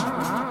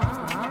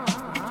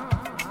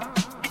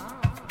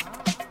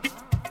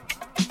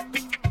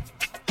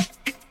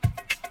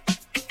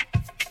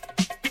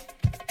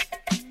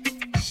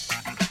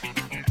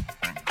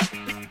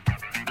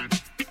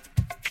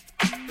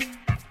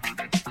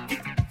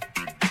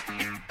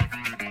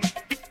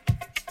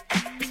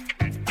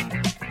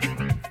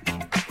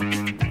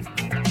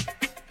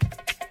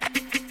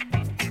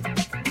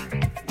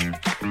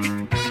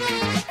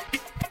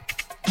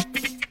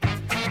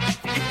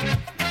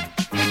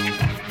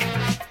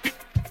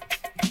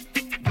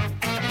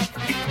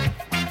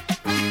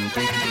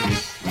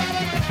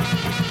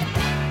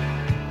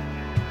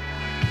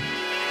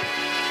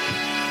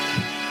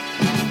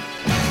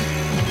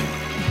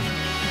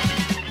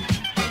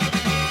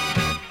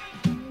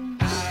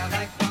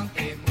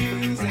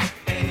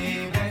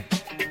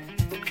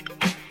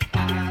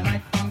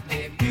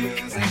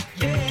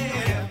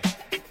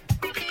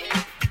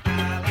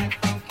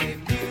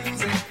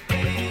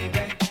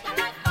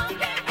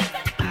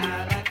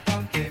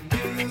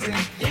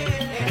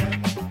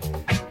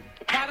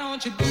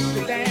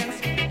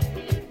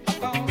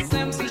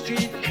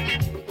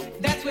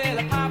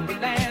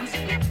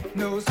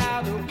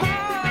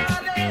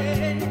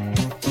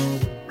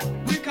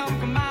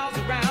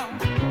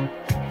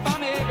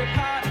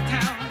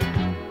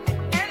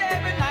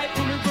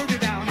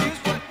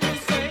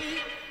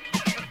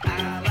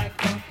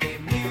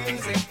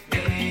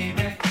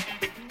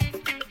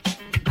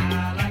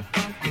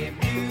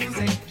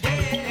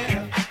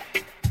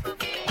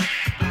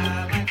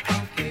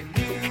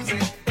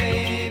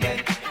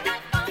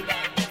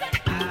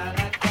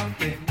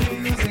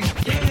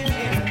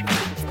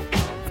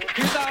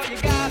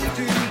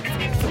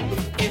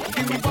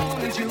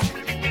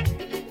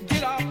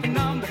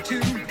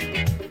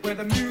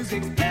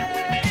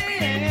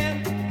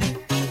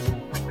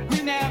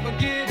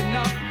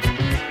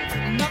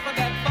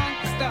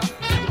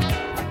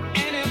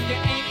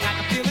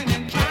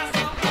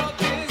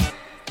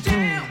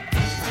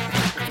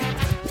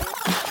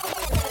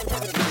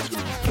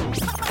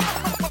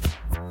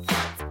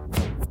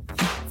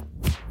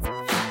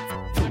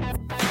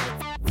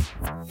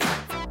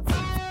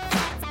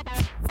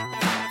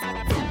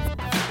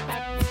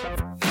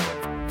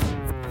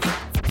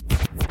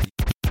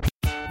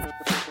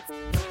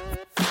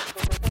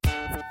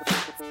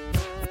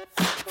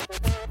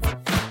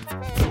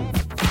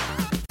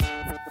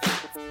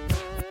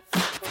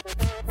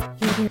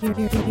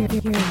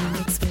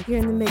 You're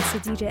in the mix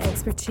with DJ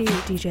Expertise.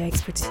 DJ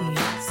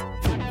Expertise.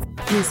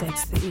 Please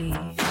X the E.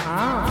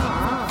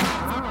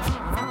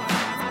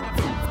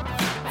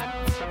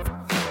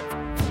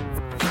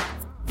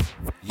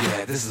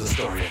 Yeah, this is a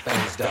story of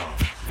famous dog.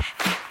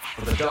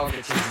 For the dog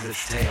that chases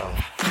its tail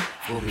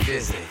will be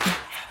busy.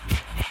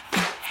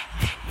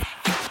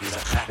 These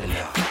are clapping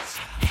dogs,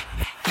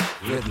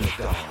 rhythmic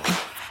dogs,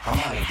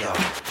 harmonic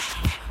dogs,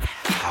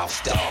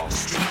 house dogs,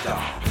 street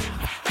dogs.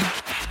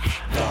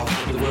 Dogs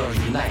of the world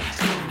unite,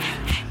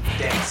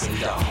 dancing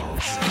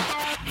dogs.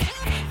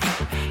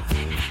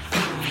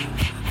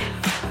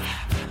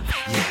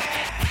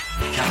 Yeah,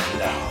 counting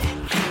dogs,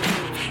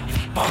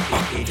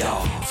 funky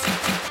dogs,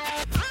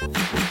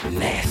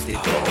 nasty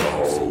dogs.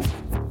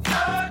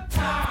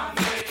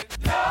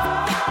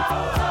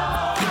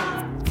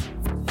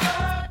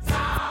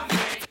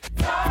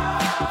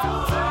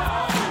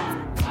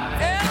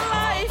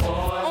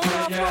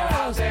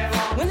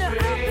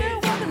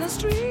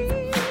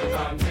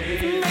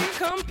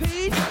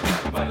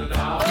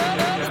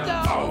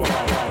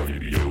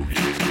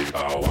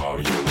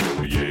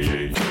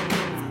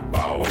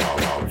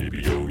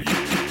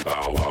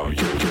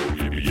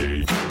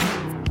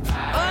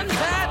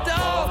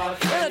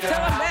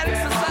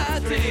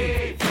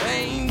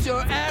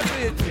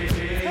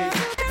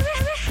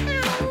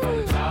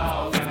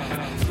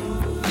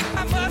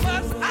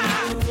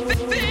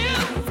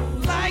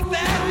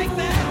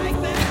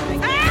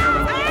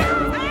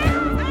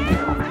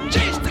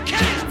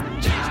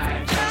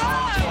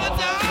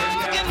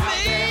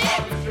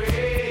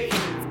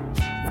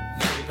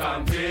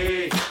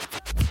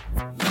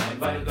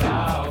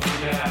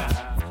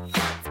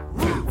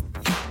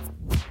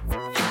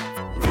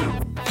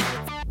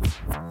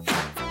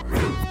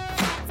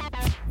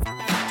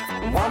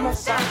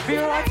 I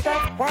feel like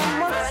that, why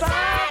must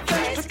I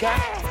chase the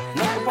cat?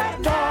 Nothing but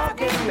the dog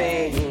in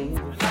me.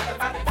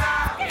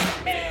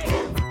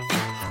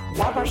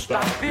 Why must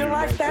I feel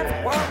like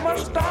that, why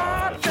must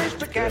I chase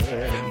the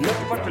cat?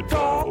 Nothing but the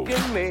dog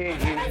in me.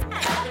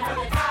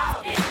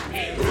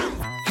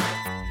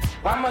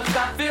 Why must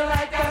I feel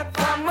like that,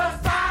 why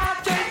must I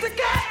chase the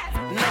cat?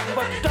 Nothing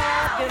but the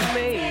dog in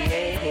me.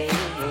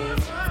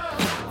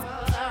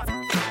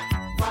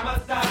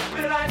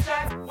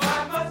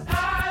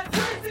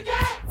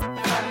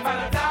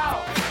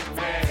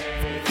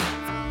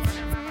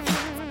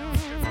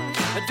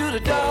 Do the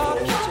dog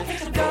catch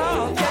it,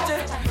 dog catch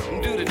it,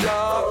 do the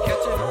dog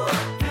catch it.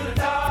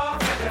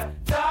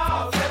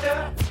 Dog,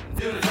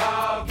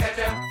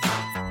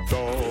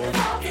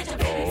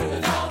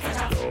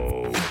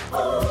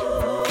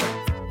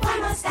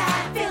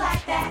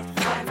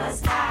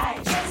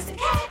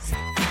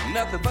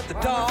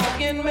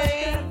 dog in me.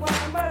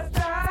 Why must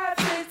I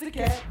chase the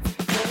cat?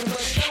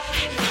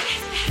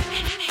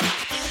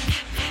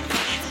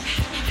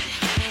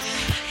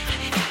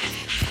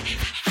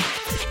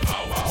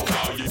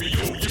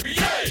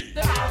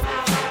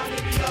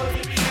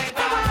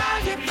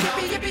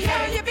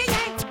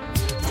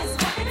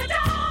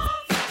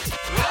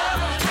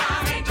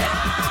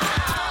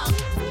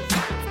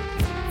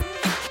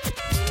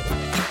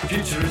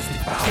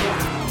 Futuristic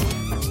power.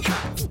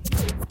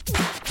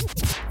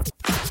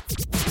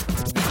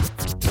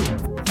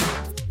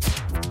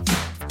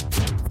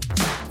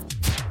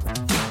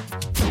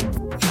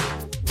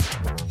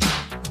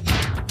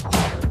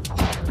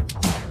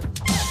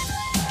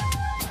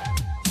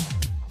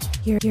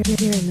 You're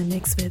in the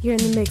mix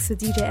with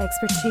DJ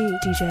Expertise.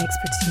 DJ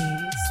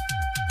Expertise.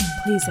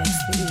 Please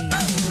exit the E.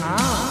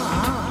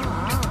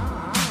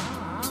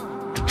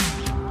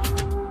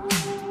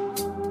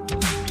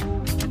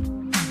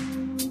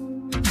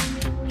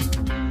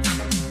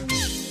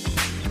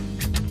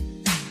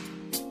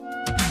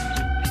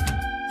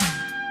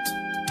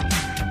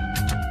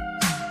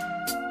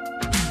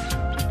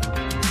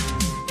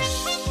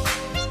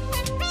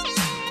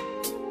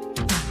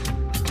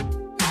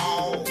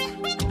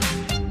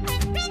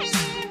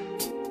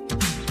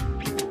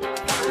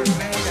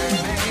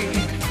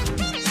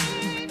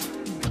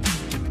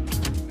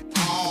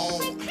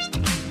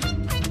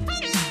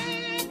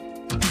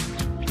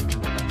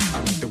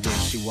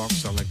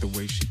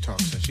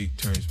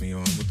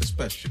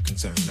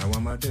 Now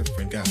I'm a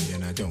different guy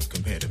and I don't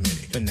compare to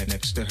many. Then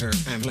next to her,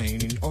 I'm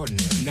plain and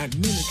ordinary. Not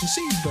many can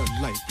see the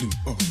light blue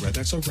aura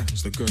that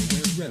surrounds the girl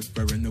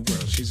wherever in the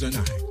world. She's a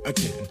 9, a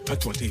 10, a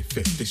 20,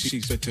 50.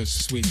 She's a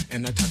just sweet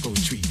and a taco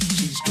treat.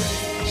 She's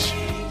strange,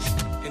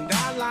 and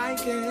I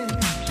like it.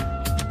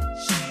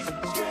 She's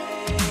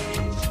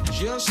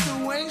strange, just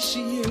the way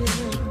she is.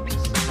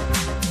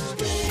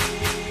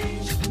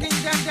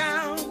 Ain't got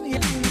down,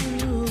 yeah.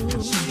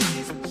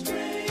 She's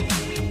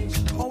strange,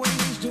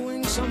 always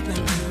doing something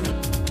new.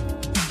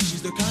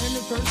 She's the kind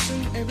of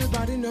person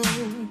everybody knows.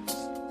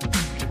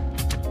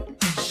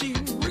 She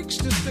reeks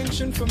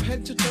distinction from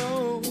head to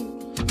toe.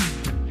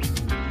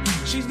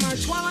 She's my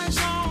Twilight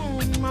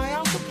Zone, my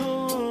Al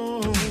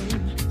Capone.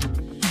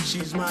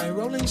 She's my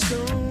Rolling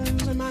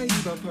Stones and my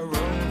Eva Peron.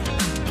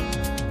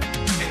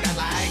 And I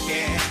like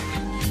it.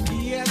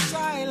 Yes,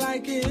 I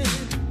like it.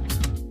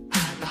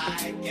 I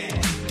like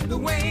it. The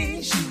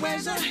way she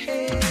wears her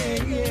hair,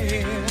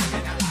 yeah.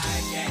 And I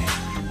like it.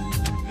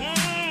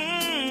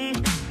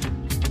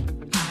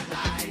 I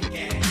like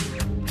it.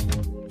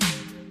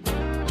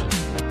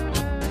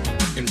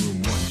 In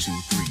room 1, 2,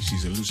 3,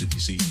 she's elusive, you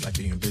see, like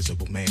the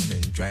invisible man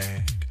in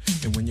drag.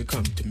 And when you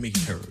come to meet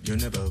her, you'll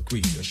never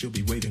agree, or she'll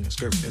be waving a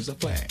skirt as a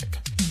flag.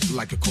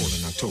 Like a cold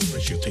in October,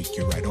 she'll take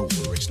you right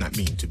over. It's not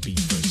mean to be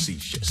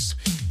facetious.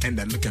 And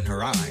that look in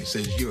her eye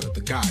says you're the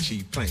guy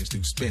she plans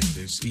to spend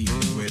this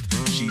evening with.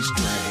 She's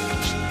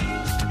strange,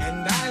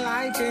 and I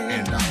like it.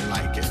 And I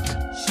like it.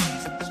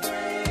 She's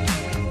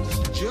strange,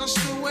 just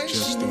the way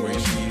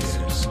she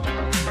is.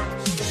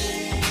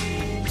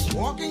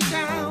 Walking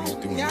down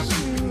the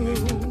avenue.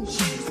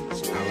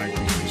 I like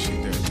the way she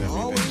does everything.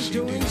 Always she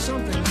doing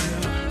something new.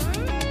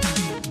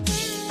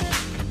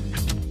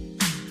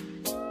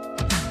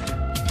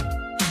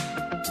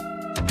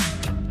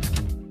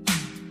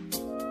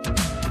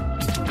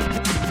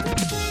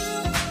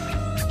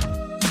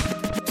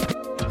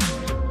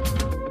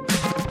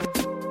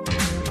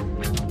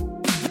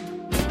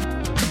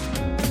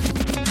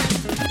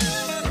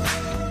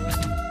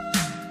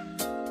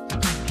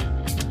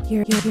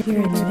 You're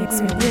in the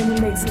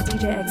mix with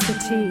DJ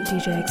Expertise.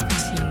 DJ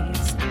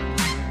Expertise.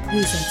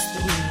 Please exit the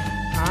E.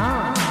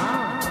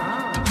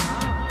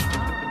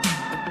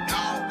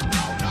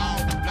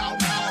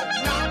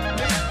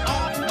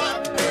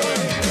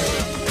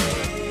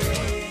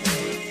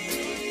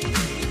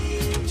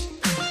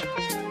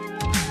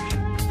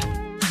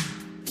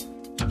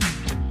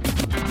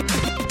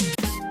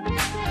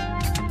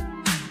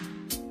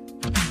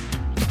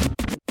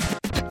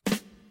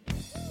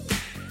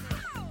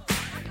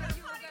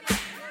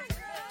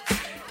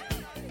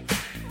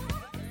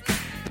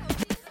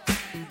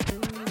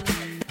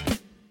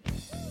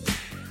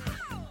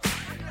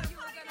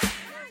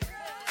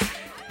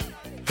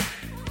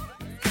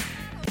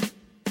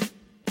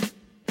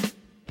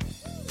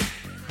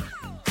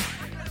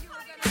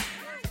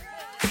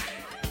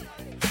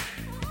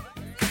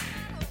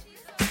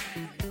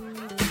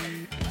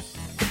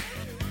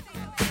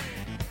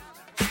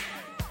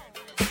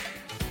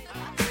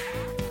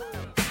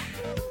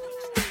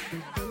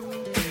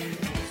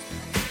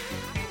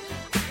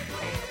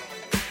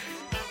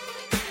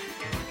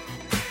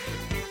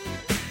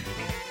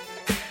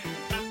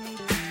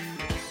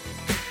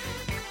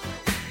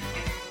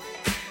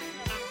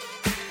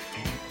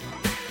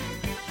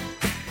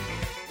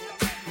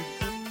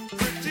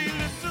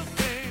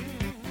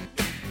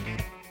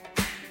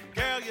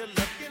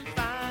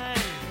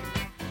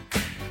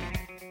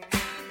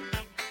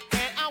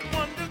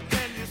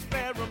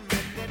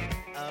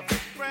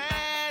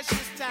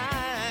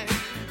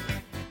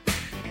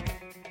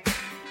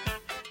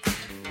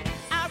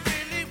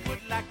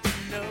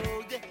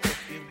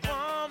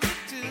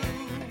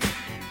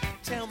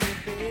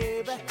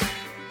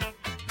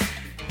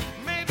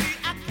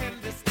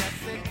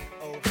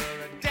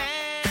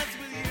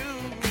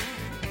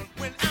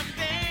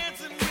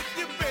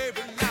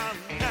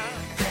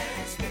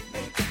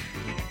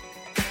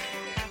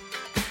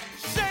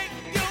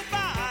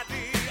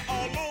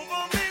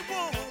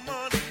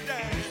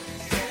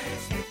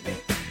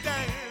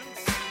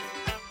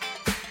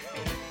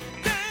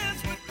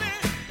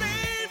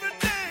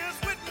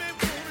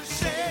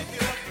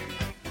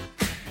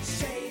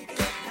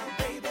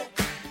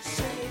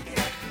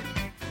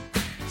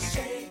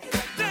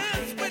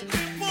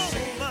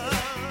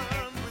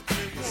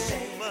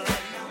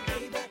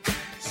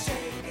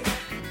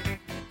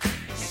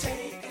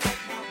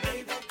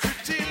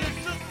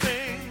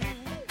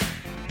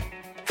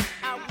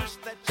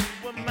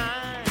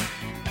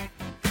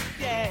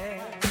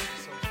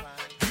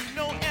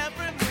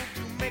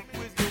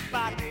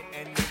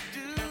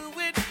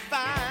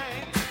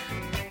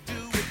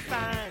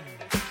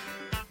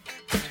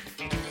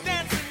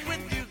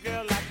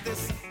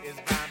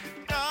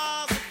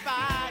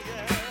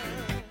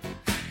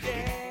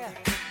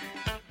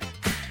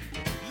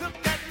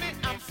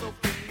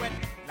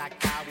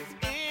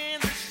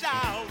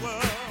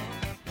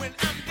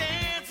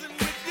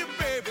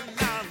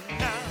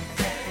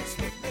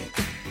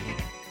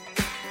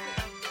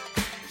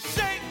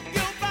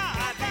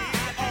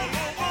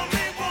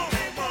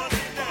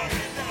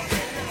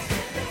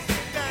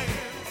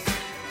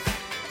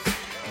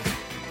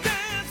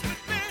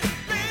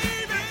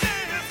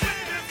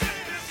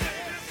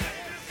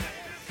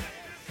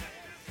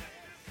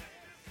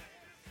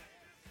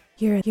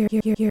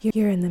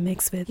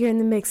 You're in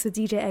the mix with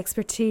DJ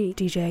Expertise.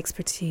 DJ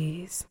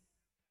Expertise.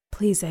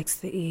 Please X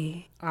the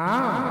E.